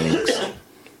fucking things.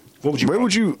 What would you? Where rob?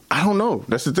 would you? I don't know.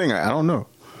 That's the thing. I don't know.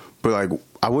 But like,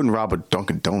 I wouldn't rob a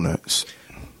Dunkin' Donuts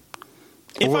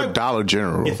or a Dollar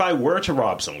General. If I were to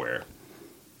rob somewhere,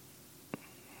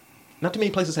 not too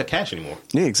many places have cash anymore.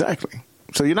 Yeah, exactly.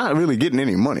 So you're not really getting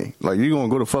any money. Like, you're gonna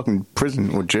go to fucking prison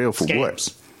or jail for Scams. what?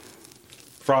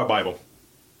 Fraud Bible.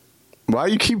 Why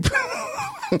you keep?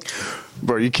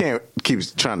 Bro, you can't keep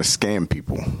trying to scam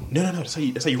people. No. That's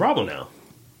how you rob them now.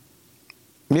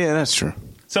 Yeah, that's true.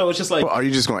 So it's just like, But are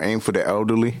you just gonna aim for the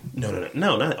elderly? no,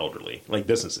 not elderly, like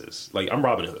businesses. Like I'm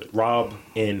Robin Hood. Rob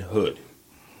in Hood.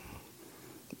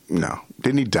 No,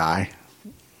 didn't he die?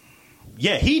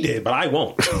 Yeah, he did, but I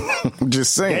won't. I'm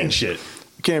just saying. Gang shit.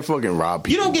 You can't fucking rob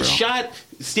people. You don't get bro. shot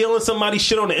stealing somebody's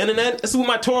shit on the internet. This is what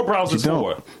my Tor browser's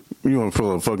for. You want to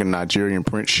pull a fucking Nigerian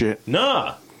print shit?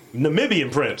 Nah,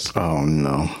 Namibian prince. Oh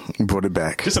no, you brought it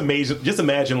back. Just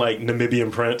imagine like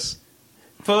Namibian prince.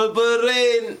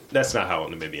 That's not how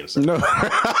Namibians say. No,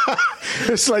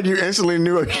 it's like you instantly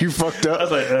knew you fucked up. I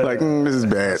was like, this is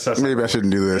bad. Maybe I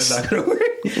shouldn't do this. Not gonna work.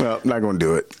 Well, not gonna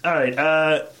do it. All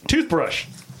right, toothbrush.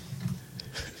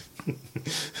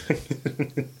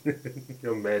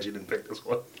 I'm mad you didn't pick this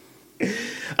one.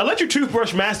 Electric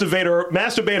toothbrush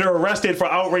masturbator arrested for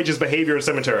outrageous behavior in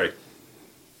cemetery.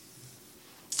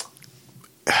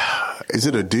 Is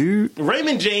it a dude?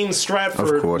 Raymond James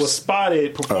Stratford was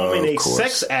spotted performing a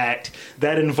sex act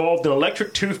that involved an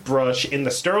electric toothbrush in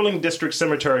the Stirling District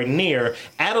Cemetery near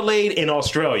Adelaide in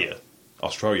Australia.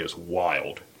 Australia is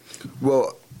wild.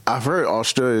 Well, I've heard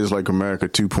Australia is like America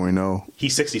 2.0.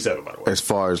 He's 67, by the way. As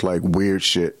far as like weird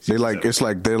shit,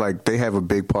 they have a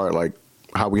big part, like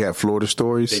how we have Florida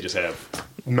stories. They just have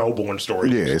Melbourne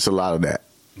stories. Yeah, it's a lot of that.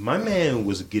 My man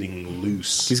was getting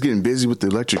loose. He's getting busy with the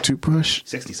electric toothbrush.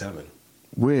 67.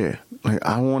 Where? Like,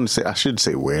 I should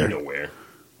say where. You know where.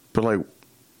 But like,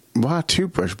 why a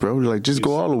toothbrush, bro? Like, just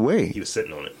go all the way. He was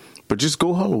sitting on it. But just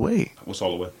go all the way. What's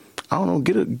all the way? I don't know.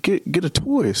 Get a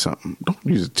toy or something. Don't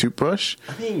use a toothbrush.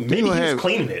 I mean, maybe he was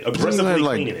cleaning it. Aggressively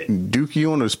cleaning it.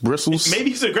 Dookie on his bristles.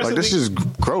 Maybe he's aggressively. Like, this is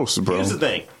gross, bro. Here's the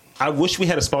thing. I wish we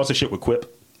had a sponsorship with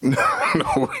Quip.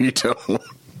 No, you don't.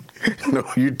 No,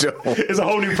 you don't. It's a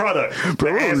whole new product.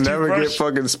 Bro, we'll never get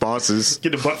fucking sponsors.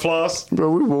 Get the butt floss.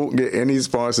 Bro, we won't get any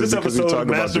sponsors This because we episode talk of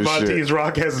about this Mastermind shit. Teens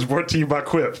Robcast is brought to you by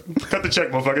Quip. Cut the check,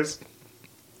 motherfuckers.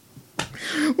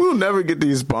 We'll never get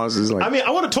these sponsors. Like, I mean, I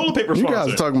want a toilet paper sponsor. You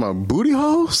guys are talking about booty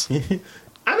holes?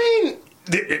 I mean,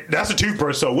 that's a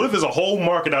toothbrush, so what if there's a whole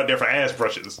market out there for ass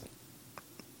brushes?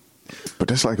 But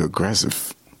that's like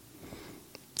aggressive.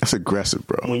 That's aggressive,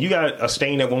 bro. When you got a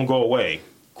stain that won't go away,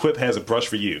 Quip has a brush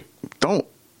for you.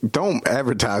 Don't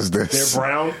advertise this. They're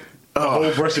brown. The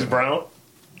whole brush is brown.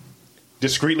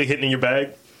 Discreetly hidden in your bag.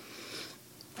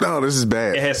 No, this is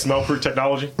bad. It has smell-proof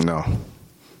technology. No.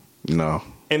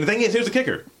 And the thing is, here's the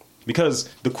kicker. Because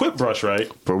the Quip brush,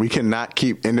 right? But we cannot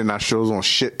keep ending our shows on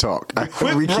shit talk. The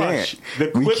Quip we brush. can't. The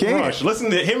Quip we can't. brush.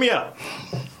 Hear me out.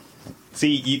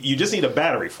 See, you just need a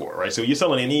battery for it, right? So you're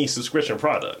selling any subscription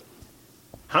product.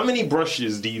 How many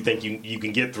brushes do you think you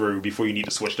can get through before you need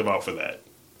to switch them out for that?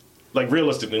 Like,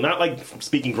 realistically, not like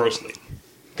speaking grossly.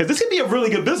 Because this could be a really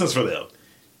good business for them.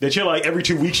 That you're like, every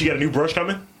 2 weeks you got a new brush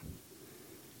coming.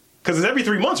 Because it's every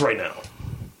 3 months right now.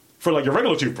 For like your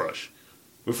regular toothbrush.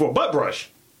 But for a butt brush,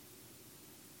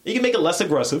 you can make it less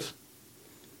aggressive.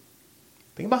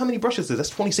 Think about how many brushes there is. That's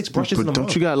 26 brushes in a month.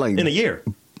 Don't you got like in a year?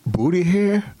 Booty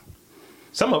hair?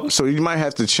 Some of it. So you might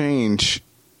have to change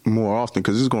more often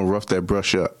because it's going to rough that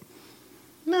brush up.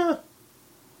 Nah.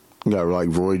 You got like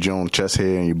Roy Jones chest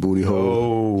hair in your booty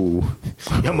hole.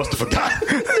 Oh. Y'all must have forgot.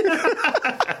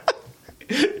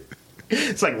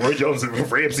 It's like Roy Jones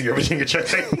and Ramsey over your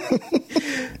chest hair.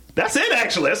 That's it,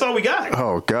 actually. That's all we got.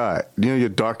 Oh, God. You know your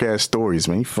dark ass stories,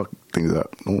 man. You fuck things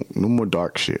up. No more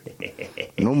dark shit.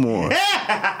 No more. You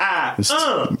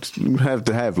have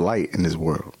to have light in this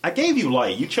world. I gave you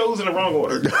light. You chose in the wrong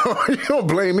order. You don't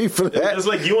blame me for that. It's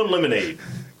like you and lemonade.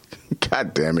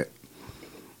 God damn it.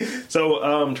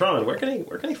 So, Tron, where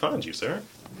can he find you, sir?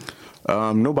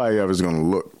 Nobody ever's gonna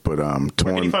look, but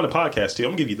Where can you find a podcast too?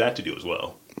 I'm gonna give you that to do as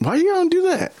well. Why you gonna do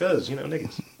that? Because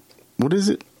niggas. What is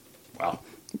it? Wow.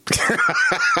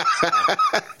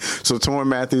 So Torrin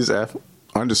Matthews F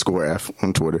 _F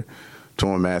on Twitter.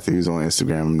 Torrin Matthews on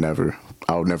Instagram.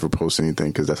 I'll never post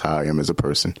anything because that's how I am as a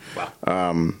person.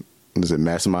 Wow. Is it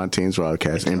Mastermind Teens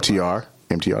Robcast? MTR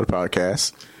the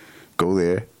podcast. Go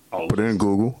there. Put it in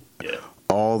Google. Yeah.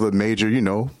 the major,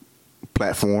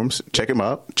 platforms. Check him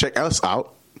out. Check us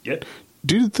out. Yeah.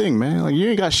 Do the thing, man. Like, you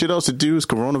ain't got shit else to do. It's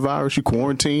coronavirus. You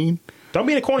quarantine. Don't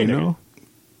be a corny nigga.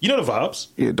 You know the vibes.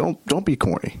 Yeah, don't be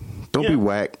corny. Don't be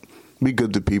whack. Be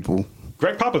good to people.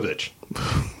 Greg Popovich.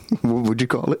 What would you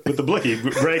call it? With the blicky.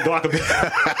 Greg Glockovich.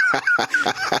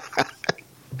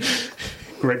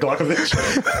 Greg Glockovich.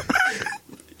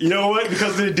 You know what?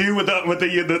 Because of the dude with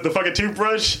the fucking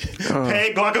toothbrush.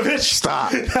 Peg Glockovich.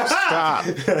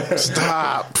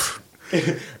 Stop.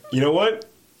 You know what?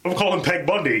 I'm calling Peg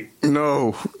Bundy.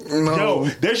 No. Yo,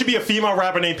 there should be a female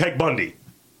rapper named Peg Bundy.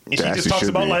 And she just talks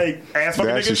about, like, ass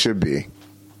fucking niggas. That should be.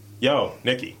 Yo,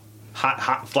 Nikki.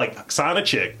 Hot, like, sign a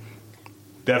chick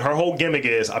that her whole gimmick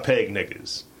is, I peg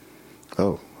niggas.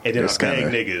 Oh. And then I peg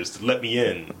niggas to let me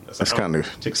in. That's kind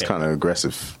of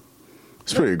aggressive.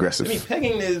 It's pretty aggressive. I mean,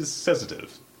 pegging is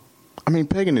sensitive. I mean,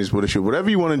 pegging is what it should. Whatever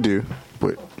you want to do,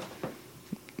 but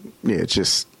yeah, it's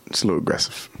a little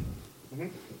aggressive.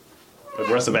 Mm-hmm.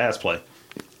 Aggressive ass play.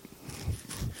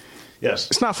 Yes,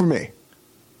 it's not for me.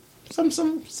 Some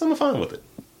are fine with it.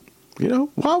 You know,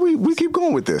 why we keep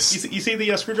going with this? You see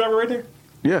the screwdriver right there?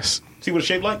 Yes. See what it's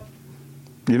shaped like?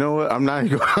 You know what? I'm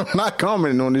not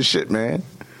commenting on this shit, man.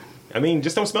 I mean,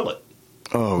 just don't smell it.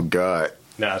 Oh God.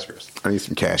 Nah, it's gross. I need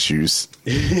some cashews.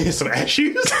 Some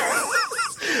cashews?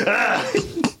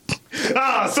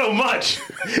 So much.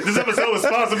 This episode was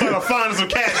sponsored by the finest of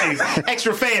cashews.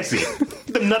 Extra fancy.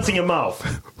 Get them nuts in your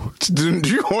mouth. Do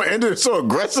you want to end it so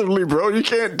aggressively, bro? You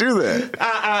can't do that.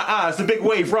 It's the big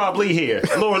wave. Rob Lee here.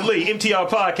 Lord Lee, MTR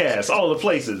Podcast, all the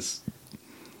places.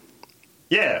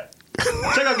 Yeah.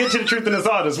 Check out Get to the Truth in His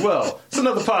Art as well. It's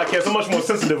another podcast. I'm much more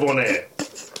sensitive on that.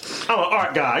 I'm an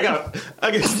art guy.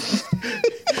 I get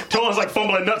Tone's like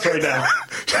fumbling nuts right now.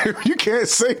 You can't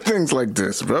say things like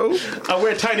this, bro. I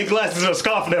wear tiny glasses and a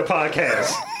scarf in their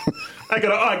podcast. I go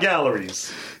to art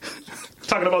galleries.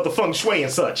 Talking about the feng shui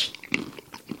and such.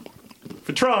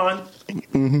 For Tron,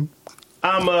 I'm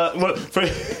for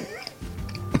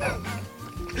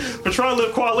Tron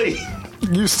Live Kwali.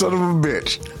 You son of a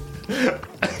bitch.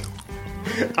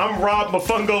 I'm Rob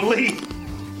Mafungo Lee.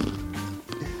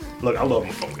 Look, I love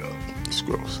Mafungo. It's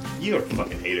gross. You're a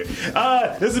fucking hater.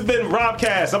 This has been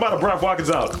Robcast. I'm out of breath. Walkins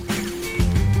out.